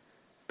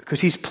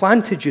because he's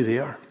planted you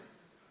there.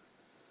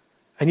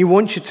 And he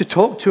wants you to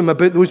talk to him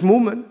about those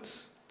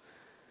moments.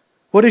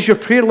 What is your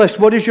prayer list?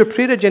 What is your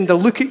prayer agenda?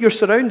 Look at your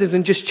surroundings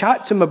and just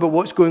chat to him about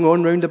what's going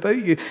on round about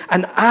you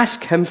and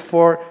ask him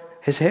for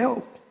his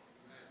help.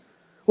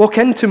 Walk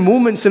into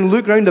moments and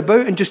look round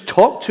about and just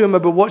talk to him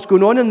about what's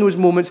going on in those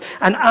moments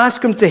and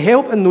ask him to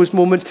help in those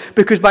moments,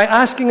 because by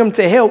asking him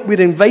to help, we're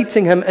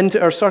inviting him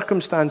into our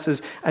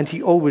circumstances, and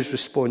he always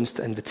responds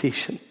to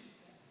invitation.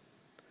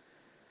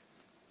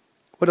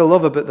 What I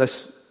love about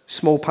this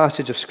small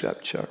passage of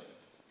Scripture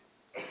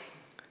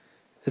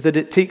is that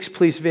it takes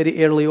place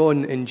very early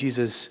on in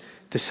Jesus'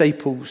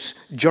 disciples'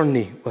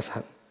 journey with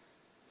him.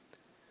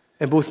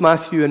 In both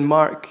Matthew and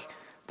Mark,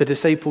 the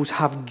disciples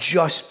have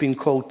just been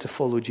called to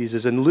follow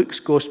Jesus. In Luke's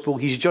gospel,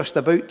 he's just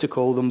about to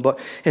call them, but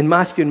in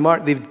Matthew and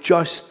Mark, they've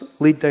just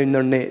laid down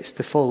their nets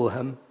to follow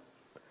him.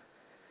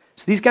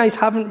 So these guys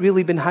haven't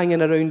really been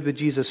hanging around with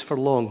Jesus for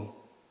long.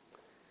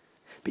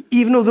 But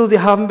even although they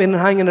haven't been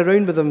hanging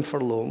around with him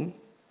for long,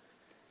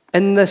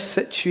 in this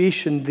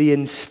situation, they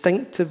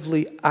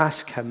instinctively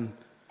ask him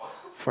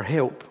for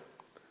help.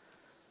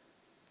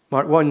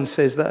 Mark 1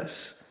 says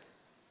this: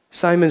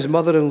 Simon's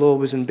mother-in-law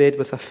was in bed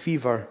with a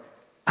fever,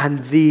 and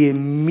they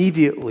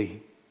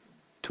immediately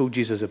told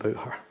Jesus about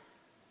her.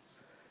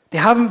 They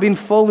haven't been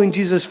following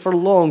Jesus for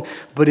long,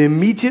 but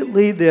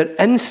immediately their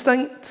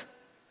instinct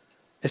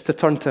is to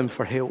turn to him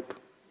for help.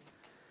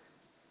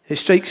 It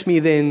strikes me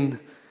then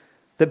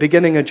that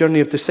beginning a journey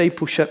of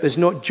discipleship is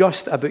not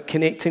just about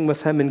connecting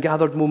with him in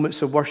gathered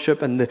moments of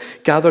worship and the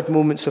gathered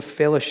moments of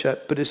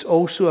fellowship, but it's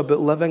also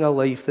about living a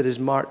life that is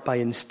marked by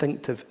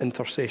instinctive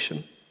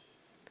intercession.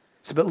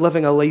 It's about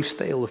living a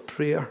lifestyle of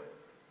prayer.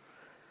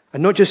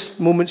 And not just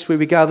moments where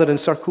we gather in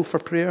circle for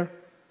prayer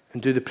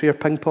and do the prayer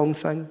ping-pong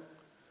thing.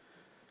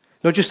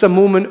 Not just a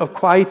moment of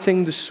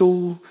quieting the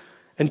soul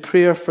in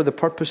prayer for the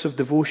purpose of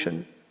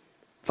devotion,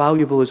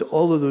 valuable as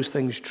all of those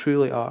things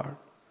truly are.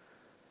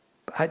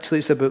 But actually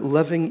it's about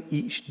living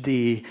each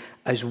day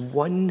as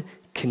one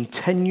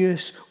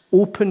continuous,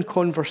 open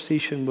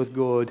conversation with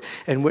God,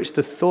 in which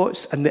the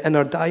thoughts and the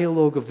inner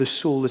dialogue of the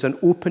soul is an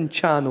open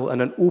channel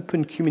and an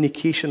open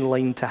communication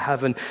line to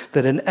heaven,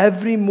 that in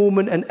every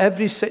moment, in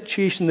every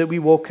situation that we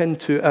walk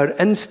into, our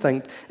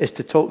instinct is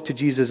to talk to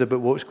Jesus about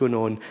what's going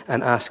on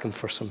and ask him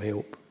for some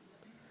help.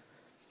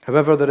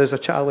 However, there is a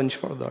challenge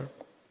further.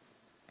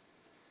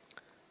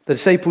 The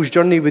disciples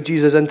journey with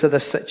Jesus into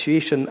this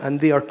situation, and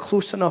they are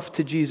close enough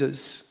to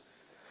Jesus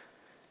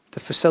to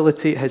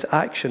facilitate his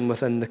action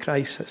within the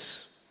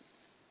crisis.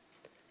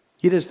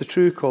 Here is the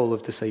true call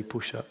of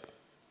discipleship.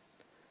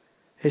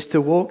 It's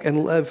to walk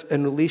and live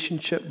in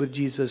relationship with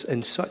Jesus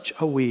in such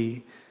a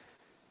way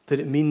that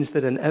it means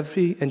that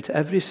into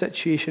every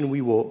situation we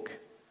walk,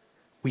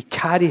 we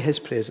carry his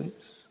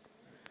presence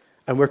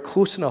and we're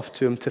close enough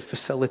to him to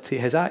facilitate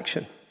his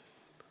action.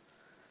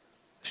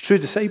 It's true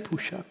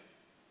discipleship.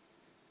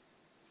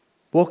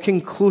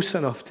 Walking close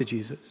enough to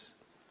Jesus.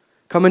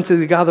 Coming to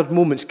the gathered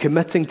moments,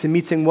 committing to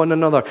meeting one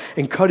another,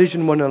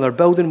 encouraging one another,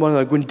 building one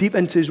another, going deep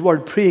into his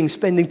word, praying,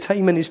 spending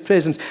time in his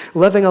presence,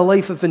 living a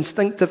life of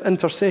instinctive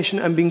intercession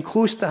and being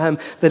close to him,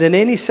 that in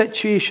any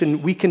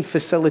situation we can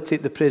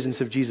facilitate the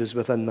presence of Jesus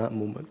within that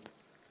moment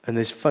and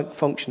his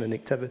function and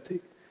activity.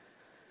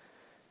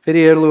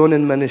 Very early on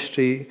in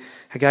ministry,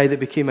 a guy that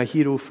became a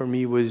hero for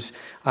me was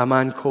a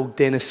man called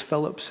Dennis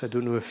Phillips. I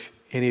don't know if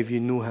any of you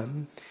know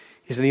him.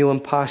 He's an Elam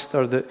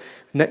pastor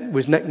that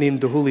was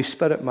nicknamed the Holy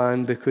Spirit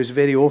man because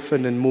very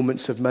often in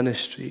moments of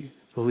ministry,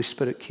 the Holy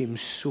Spirit came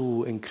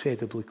so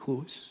incredibly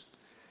close.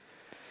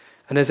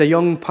 And as a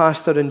young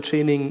pastor in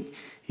training,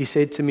 he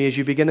said to me, as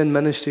you begin in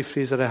ministry,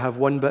 Fraser, I have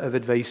one bit of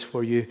advice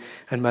for you,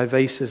 and my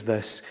advice is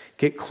this: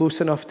 get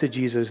close enough to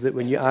Jesus that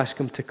when you ask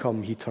him to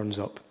come, he turns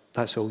up.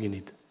 That's all you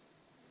need.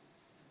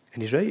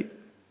 And he's right.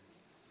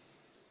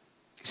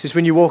 He says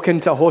when you walk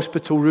into a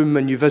hospital room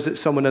and you visit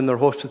someone in their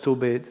hospital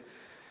bed,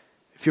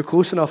 if you're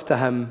close enough to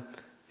him,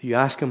 you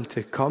ask him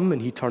to come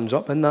and he turns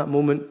up in that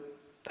moment,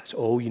 that's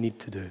all you need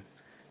to do.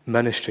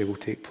 Ministry will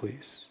take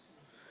place.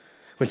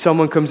 When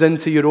someone comes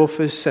into your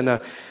office in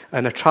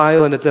a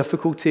trial and a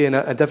difficulty, in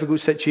a difficult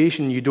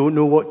situation, you don't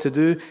know what to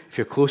do, if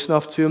you're close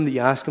enough to him that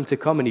you ask him to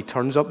come and he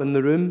turns up in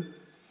the room,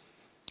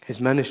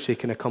 his ministry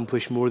can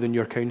accomplish more than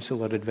your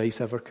counsel or advice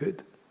ever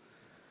could.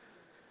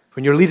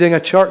 When you're leading a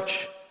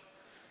church,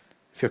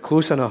 if you're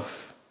close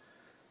enough,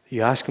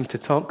 you ask him to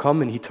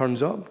come and he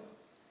turns up,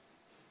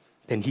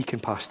 then he can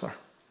pastor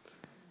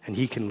and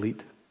he can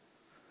lead.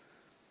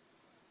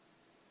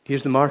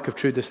 Here's the mark of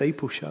true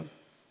discipleship.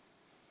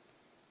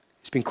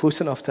 It's been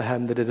close enough to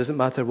him that it doesn't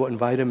matter what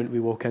environment we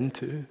walk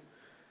into.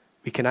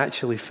 we can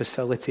actually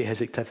facilitate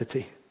his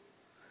activity.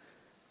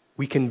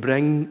 We can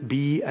bring,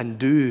 be, and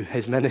do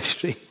his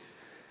ministry.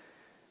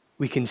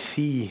 We can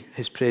see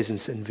his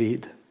presence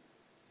invade.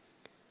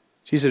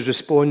 Jesus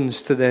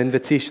responds to the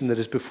invitation that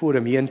is before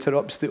him. He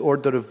interrupts the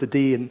order of the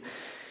day, and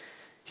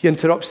he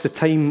interrupts the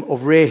time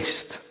of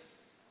rest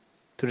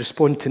to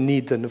respond to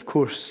need. And of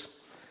course,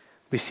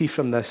 we see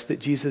from this that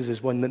Jesus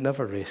is one that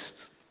never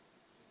rests.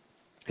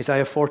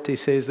 Isaiah 40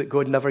 says that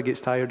God never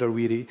gets tired or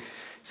weary.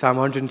 Psalm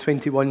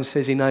 121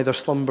 says he neither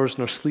slumbers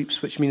nor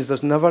sleeps, which means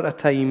there's never a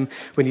time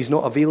when he's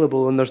not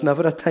available, and there's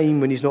never a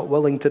time when he's not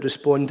willing to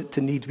respond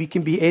to need. We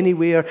can be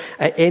anywhere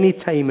at any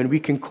time, and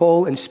we can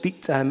call and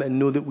speak to him and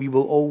know that we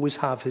will always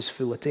have his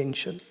full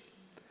attention.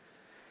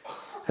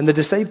 And the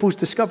disciples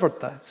discovered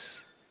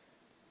this.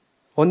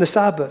 On the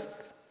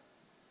Sabbath,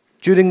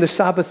 during the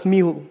Sabbath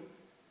meal,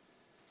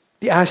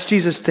 they asked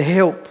Jesus to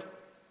help.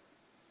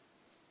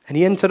 And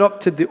he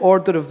interrupted the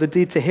order of the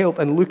day to help,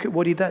 and look at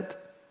what he did.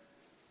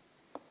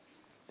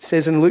 It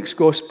says in Luke's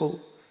Gospel,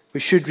 we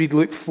should read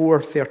Luke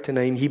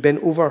 4:39, he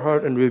bent over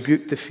her and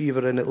rebuked the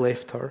fever, and it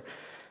left her.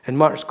 In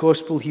Mark's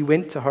Gospel, he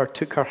went to her,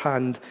 took her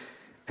hand,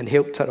 and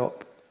helped her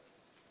up.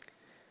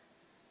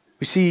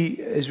 We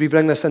see, as we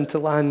bring this into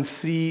land,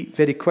 three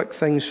very quick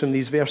things from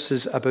these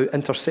verses about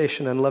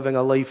intercession and living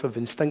a life of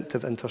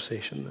instinctive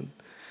intercession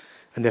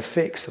and the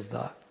effects of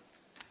that.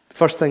 The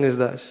first thing is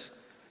this.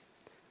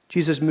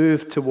 Jesus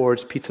moved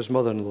towards Peter's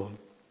mother-in-law.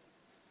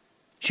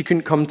 She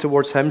couldn't come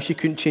towards him. She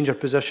couldn't change her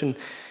position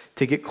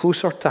to get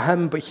closer to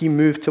him, but he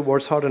moved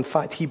towards her. In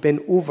fact, he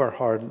bent over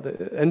her.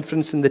 The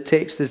inference in the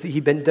text is that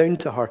he bent down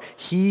to her.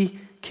 He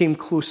came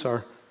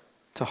closer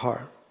to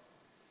her.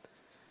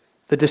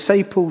 The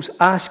disciples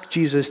ask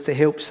Jesus to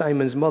help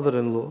Simon's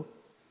mother-in-law.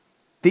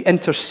 They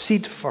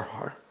intercede for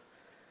her.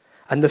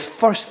 And the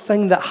first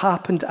thing that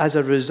happened as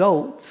a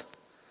result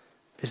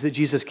is that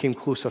Jesus came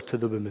closer to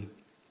the woman.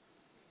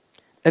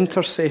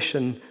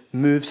 Intercession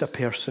moves a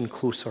person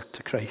closer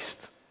to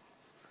Christ.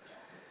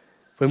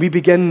 When we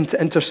begin to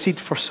intercede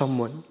for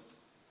someone,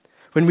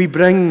 when we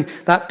bring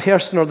that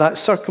person or that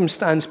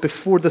circumstance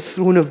before the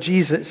throne of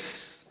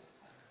Jesus,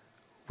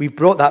 we've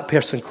brought that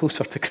person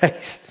closer to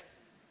Christ.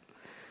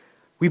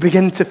 We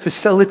begin to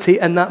facilitate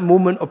in that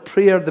moment of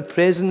prayer the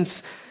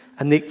presence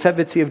and the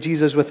activity of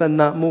Jesus within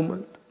that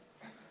moment.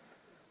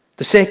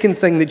 The second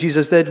thing that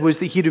Jesus did was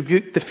that he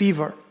rebuked the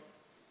fever.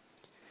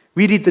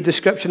 We read the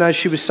description as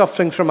she was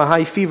suffering from a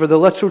high fever. The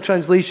literal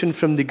translation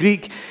from the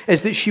Greek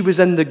is that she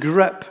was in the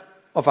grip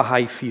of a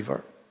high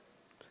fever.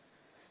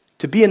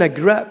 To be in a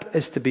grip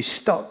is to be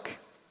stuck.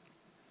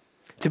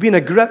 To be in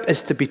a grip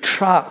is to be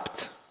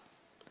trapped.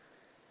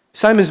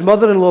 Simon's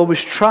mother-in-law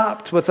was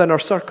trapped within her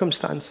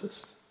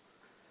circumstances.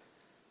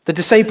 The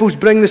disciples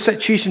bring the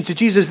situation to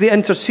Jesus. They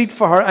intercede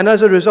for her, and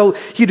as a result,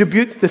 he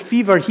rebuked the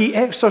fever. He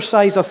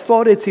exercised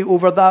authority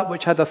over that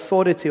which had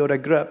authority or a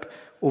grip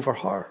over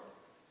her.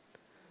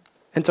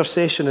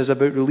 Intercession is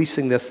about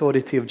releasing the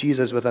authority of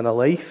Jesus within a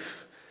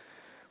life,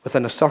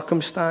 within a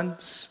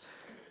circumstance,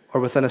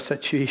 or within a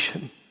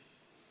situation.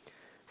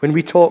 When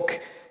we talk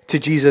to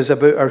Jesus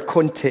about our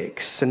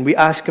context and we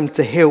ask him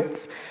to help,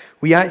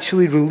 we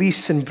actually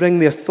release and bring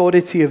the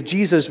authority of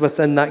Jesus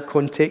within that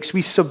context.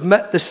 We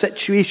submit the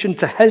situation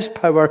to his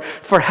power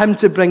for him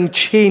to bring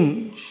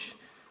change.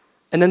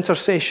 In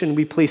intercession,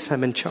 we place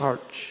him in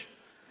charge.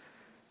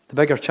 The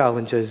bigger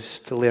challenge is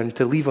to learn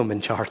to leave him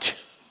in charge,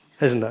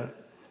 isn't it?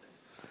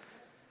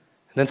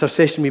 In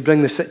intercession, we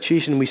bring the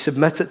situation, we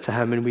submit it to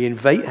him, and we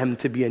invite him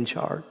to be in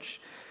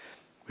charge.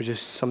 We're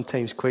just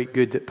sometimes quite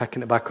good at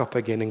picking it back up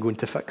again and going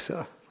to fix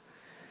it.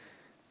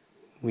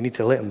 We need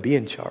to let him be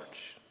in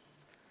charge.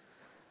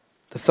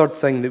 The third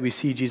thing that we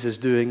see Jesus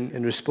doing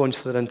in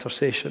response to that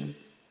intercession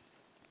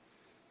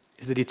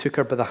is that he took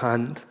her by the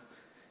hand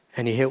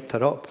and he helped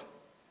her up.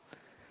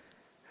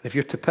 And if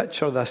you're to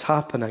picture this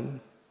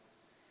happening,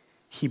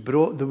 he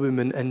brought the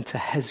woman into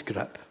his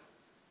grip.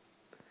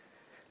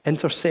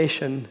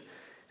 Intercession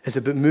is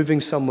about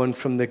moving someone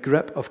from the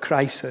grip of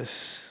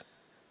crisis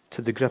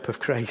to the grip of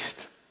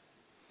Christ.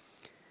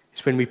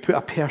 It's when we put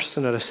a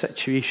person or a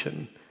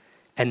situation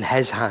in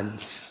his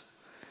hands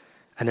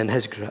and in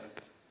his grip.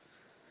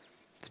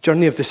 The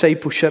journey of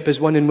discipleship is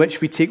one in which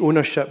we take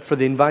ownership for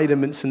the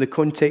environments and the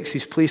context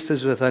he's placed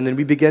us within, and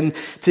we begin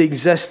to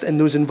exist in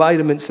those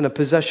environments in a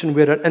position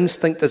where our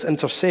instinct is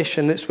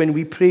intercession. It's when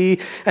we pray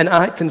and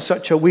act in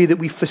such a way that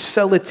we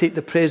facilitate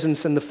the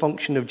presence and the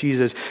function of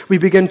Jesus. We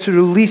begin to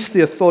release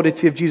the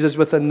authority of Jesus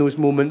within those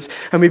moments,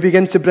 and we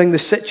begin to bring the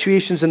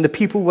situations and the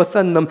people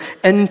within them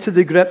into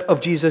the grip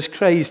of Jesus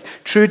Christ.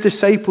 True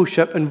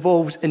discipleship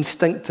involves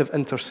instinctive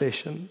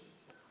intercession.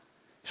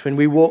 It's when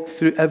we walk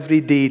through every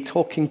day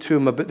talking to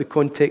him about the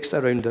context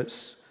around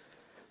us,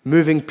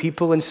 moving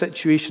people and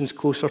situations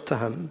closer to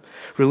him,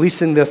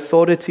 releasing the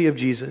authority of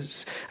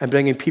Jesus, and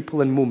bringing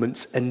people and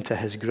moments into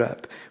his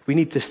grip. We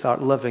need to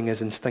start living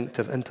as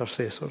instinctive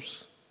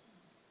intercessors.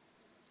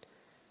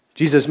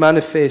 Jesus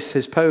manifests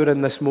his power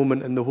in this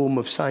moment in the home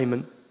of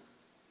Simon.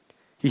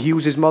 He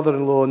heals his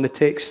mother-in-law, and the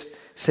text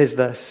says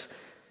this: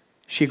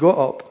 she got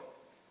up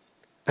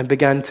and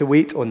began to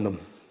wait on them.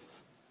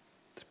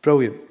 It's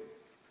brilliant.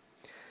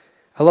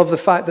 I love the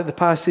fact that the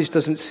passage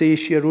doesn't say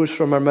she arose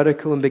from her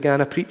miracle and began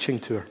a preaching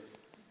tour.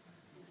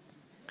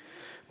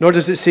 Nor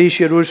does it say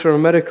she arose from a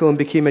miracle and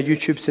became a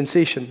YouTube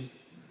sensation.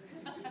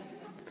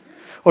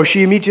 Or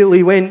she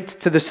immediately went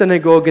to the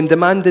synagogue and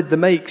demanded the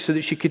mic so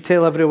that she could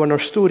tell everyone her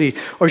story.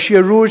 Or she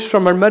arose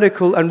from her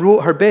miracle and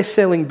wrote her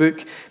best-selling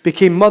book,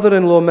 became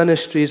mother-in-law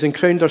ministries, and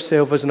crowned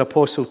herself as an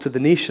apostle to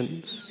the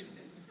nations.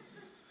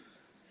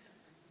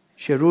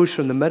 She arose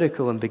from the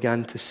miracle and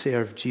began to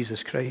serve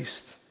Jesus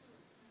Christ.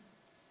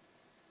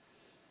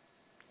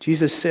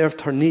 Jesus served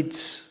her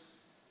needs.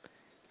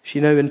 She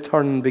now in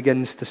turn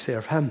begins to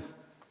serve him.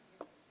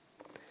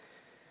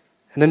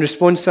 And in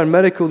response to her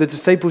miracle, the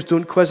disciples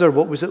don't quiz her.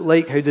 What was it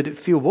like? How did it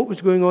feel? What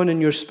was going on in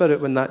your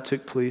spirit when that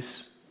took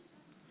place?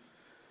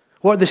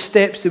 What are the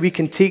steps that we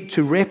can take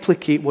to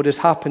replicate what has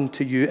happened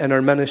to you in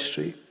our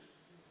ministry?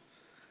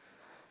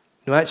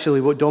 No, actually,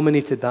 what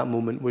dominated that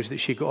moment was that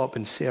she got up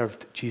and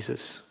served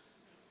Jesus.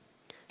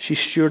 She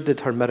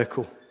stewarded her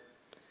miracle.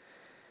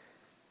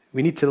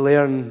 We need to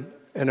learn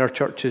in our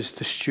churches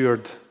to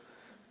steward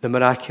the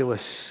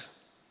miraculous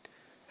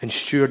and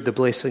steward the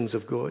blessings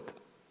of God.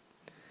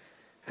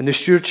 And the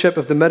stewardship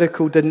of the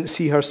miracle didn't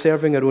see her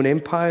serving her own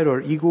empire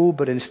or ego,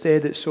 but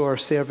instead it saw her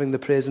serving the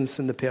presence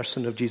and the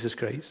person of Jesus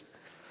Christ.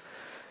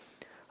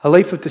 A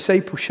life of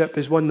discipleship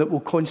is one that will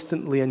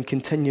constantly and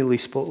continually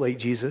spotlight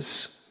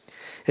Jesus.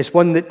 It's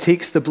one that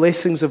takes the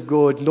blessings of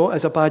God not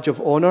as a badge of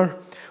honor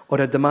or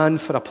a demand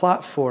for a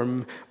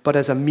platform, but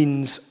as a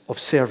means of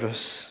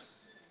service.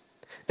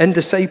 In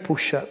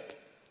discipleship,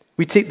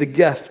 we take the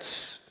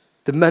gifts,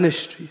 the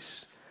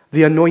ministries,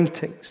 the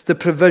anointings, the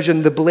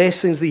provision, the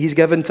blessings that he's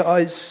given to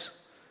us,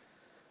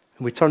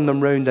 and we turn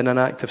them round in an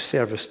act of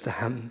service to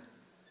him.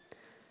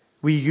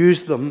 We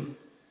use them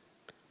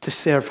to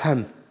serve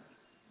him.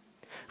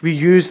 We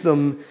use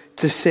them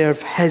to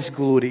serve his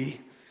glory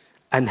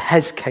and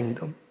his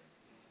kingdom.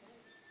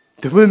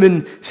 The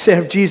woman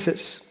served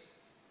Jesus.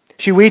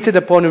 She waited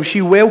upon him.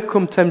 She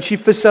welcomed him. She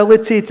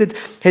facilitated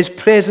his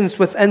presence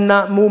within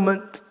that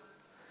moment.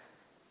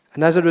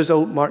 And as a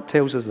result, Mark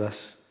tells us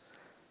this: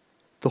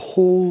 the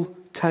whole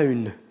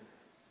town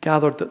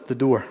gathered at the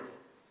door.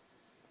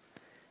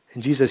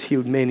 And Jesus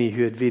healed many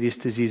who had various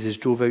diseases,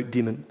 drove out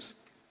demons.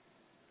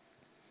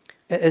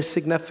 It is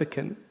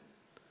significant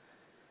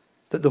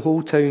that the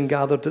whole town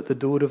gathered at the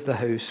door of the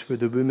house where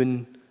the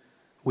woman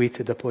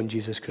waited upon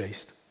Jesus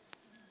Christ.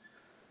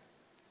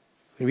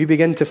 When we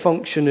begin to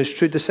function as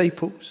true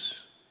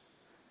disciples,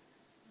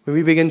 when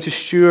we begin to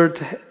steward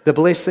the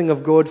blessing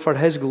of God for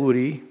his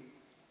glory,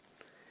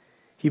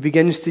 he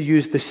begins to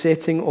use the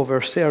setting of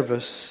our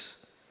service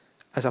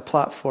as a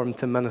platform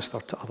to minister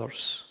to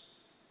others.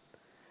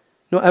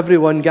 Not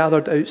everyone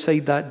gathered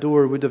outside that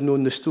door would have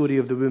known the story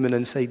of the woman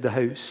inside the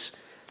house,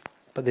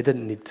 but they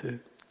didn't need to.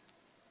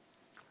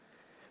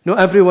 Not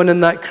everyone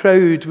in that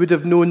crowd would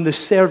have known the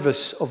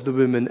service of the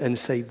woman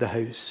inside the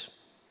house.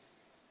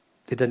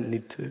 They didn't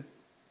need to.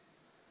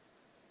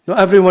 Not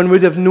everyone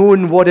would have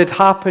known what had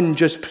happened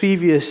just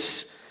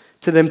previous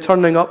to them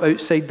turning up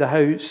outside the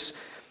house.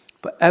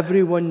 But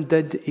everyone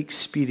did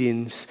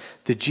experience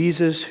the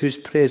Jesus whose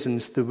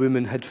presence the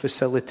woman had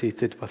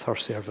facilitated with her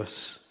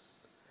service.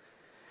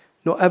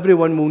 Not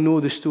everyone will know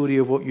the story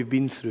of what you've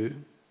been through.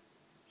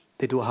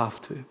 They don't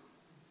have to.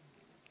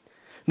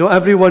 Not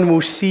everyone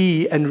will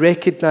see and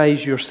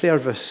recognize your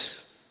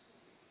service.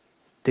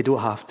 They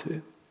don't have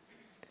to.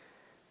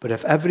 But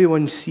if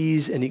everyone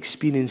sees and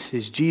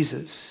experiences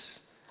Jesus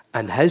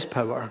and his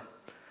power,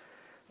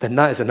 then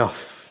that is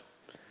enough.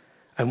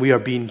 And we are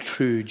being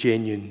true,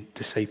 genuine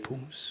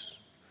disciples.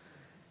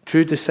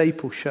 True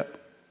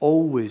discipleship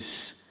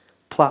always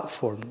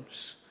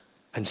platforms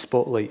and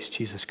spotlights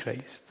Jesus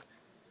Christ.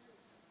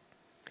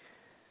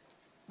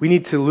 We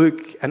need to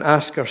look and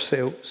ask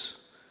ourselves,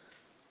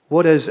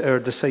 what is our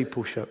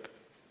discipleship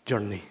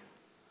journey?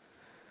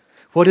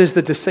 What is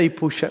the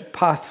discipleship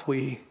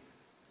pathway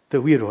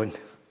that we're on?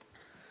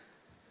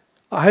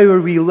 How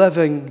are we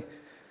living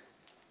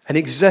and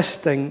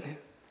existing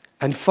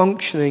and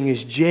functioning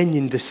as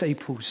genuine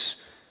disciples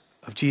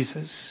of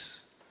Jesus?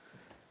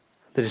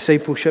 The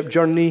discipleship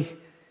journey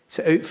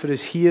set out for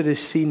us here is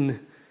seen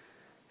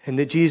in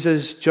that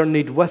Jesus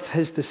journeyed with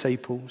his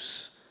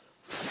disciples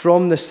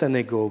from the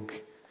synagogue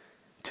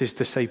to his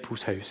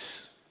disciples'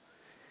 house.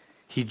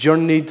 He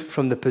journeyed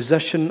from the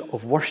position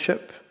of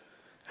worship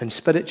and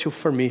spiritual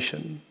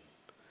formation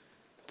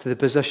to the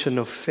position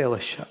of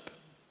fellowship.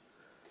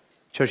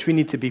 Church, we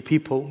need to be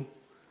people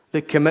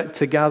that commit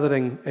to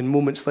gathering in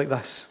moments like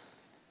this,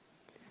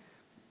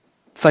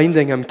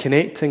 finding him,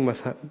 connecting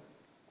with him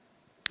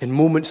in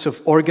moments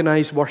of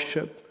organized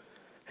worship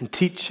and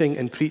teaching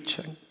and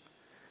preaching.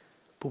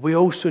 But we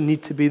also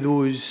need to be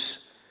those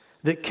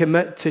that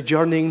commit to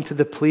journeying to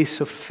the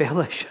place of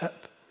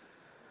fellowship,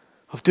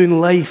 of doing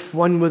life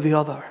one with the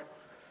other,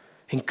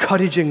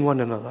 encouraging one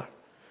another,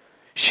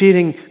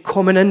 sharing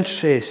common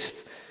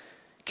interest,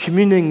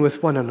 communing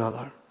with one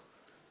another,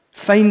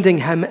 Finding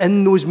him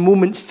in those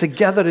moments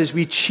together as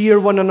we cheer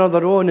one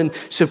another on and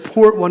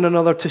support one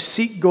another to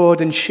seek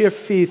God and share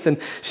faith and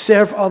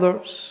serve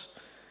others.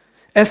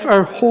 If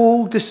our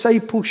whole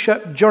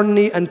discipleship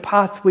journey and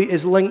pathway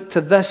is linked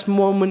to this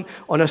moment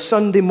on a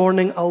Sunday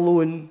morning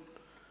alone,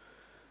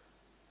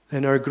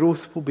 then our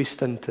growth will be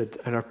stunted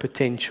and our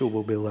potential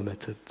will be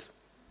limited.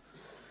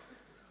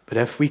 But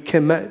if we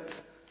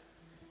commit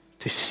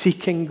to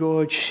seeking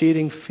God,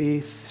 sharing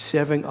faith,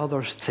 serving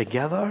others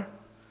together,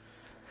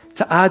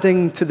 to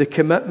adding to the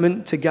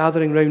commitment to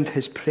gathering around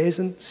his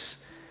presence,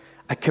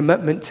 a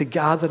commitment to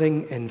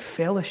gathering in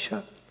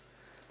fellowship,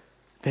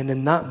 then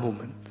in that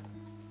moment,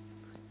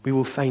 we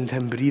will find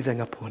him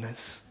breathing upon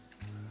us.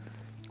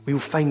 We will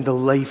find the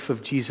life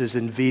of Jesus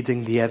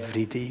invading the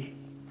everyday.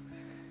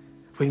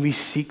 When we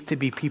seek to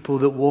be people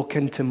that walk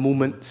into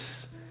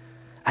moments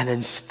and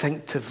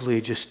instinctively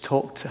just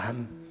talk to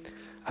him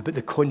about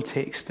the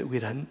context that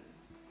we're in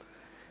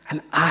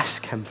and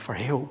ask him for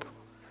help.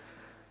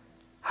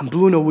 I'm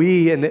blown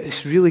away, and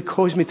it's really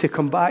caused me to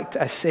come back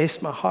to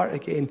assess my heart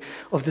again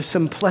of the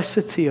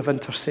simplicity of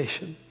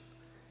intercession.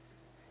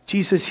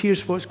 Jesus,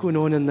 here's what's going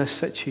on in this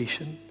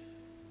situation.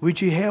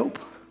 Would you help?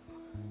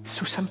 It's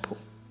so simple.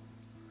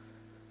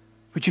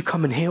 Would you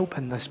come and help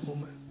in this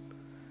moment?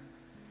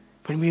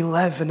 When we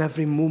live in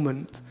every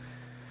moment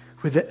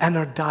where the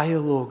inner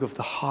dialogue of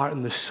the heart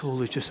and the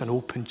soul is just an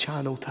open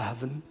channel to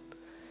heaven,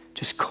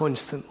 just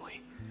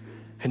constantly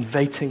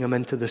inviting him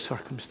into the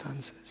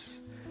circumstances,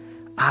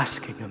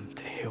 asking him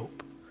to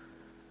help.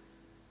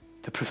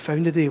 The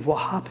profundity of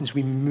what happens,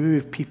 we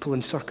move people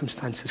and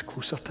circumstances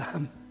closer to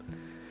him.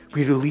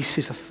 We release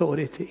his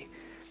authority.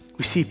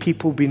 We see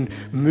people being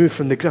moved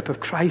from the grip of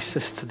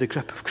crisis to the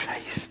grip of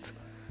Christ.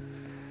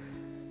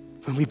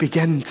 When we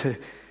begin to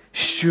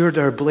steward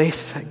our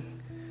blessing,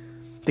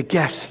 the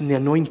gifts and the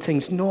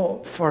anointings,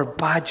 not for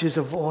badges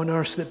of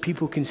honor so that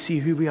people can see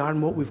who we are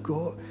and what we've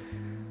got,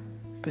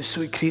 but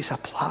so it creates a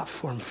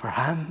platform for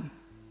him.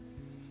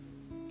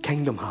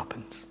 Kingdom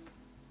happens.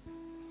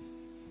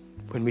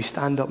 When we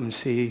stand up and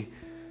say,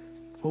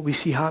 what we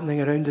see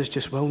happening around us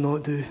just will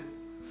not do,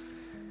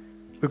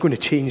 we're going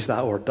to change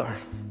that order.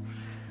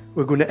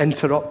 We're going to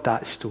interrupt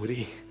that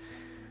story.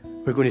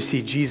 We're going to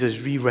see Jesus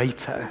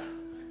rewrite it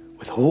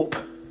with hope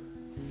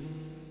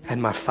in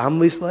my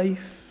family's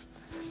life,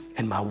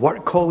 in my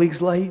work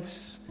colleagues'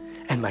 lives,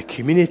 in my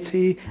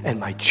community, in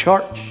my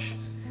church,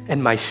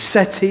 in my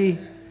city,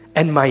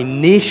 in my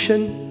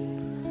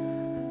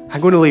nation.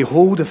 I'm going to lay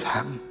hold of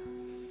him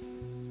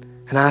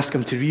and ask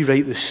him to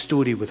rewrite the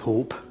story with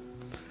hope.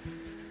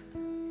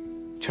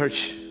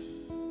 Church,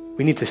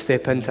 we need to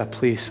step into a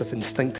place of instinctive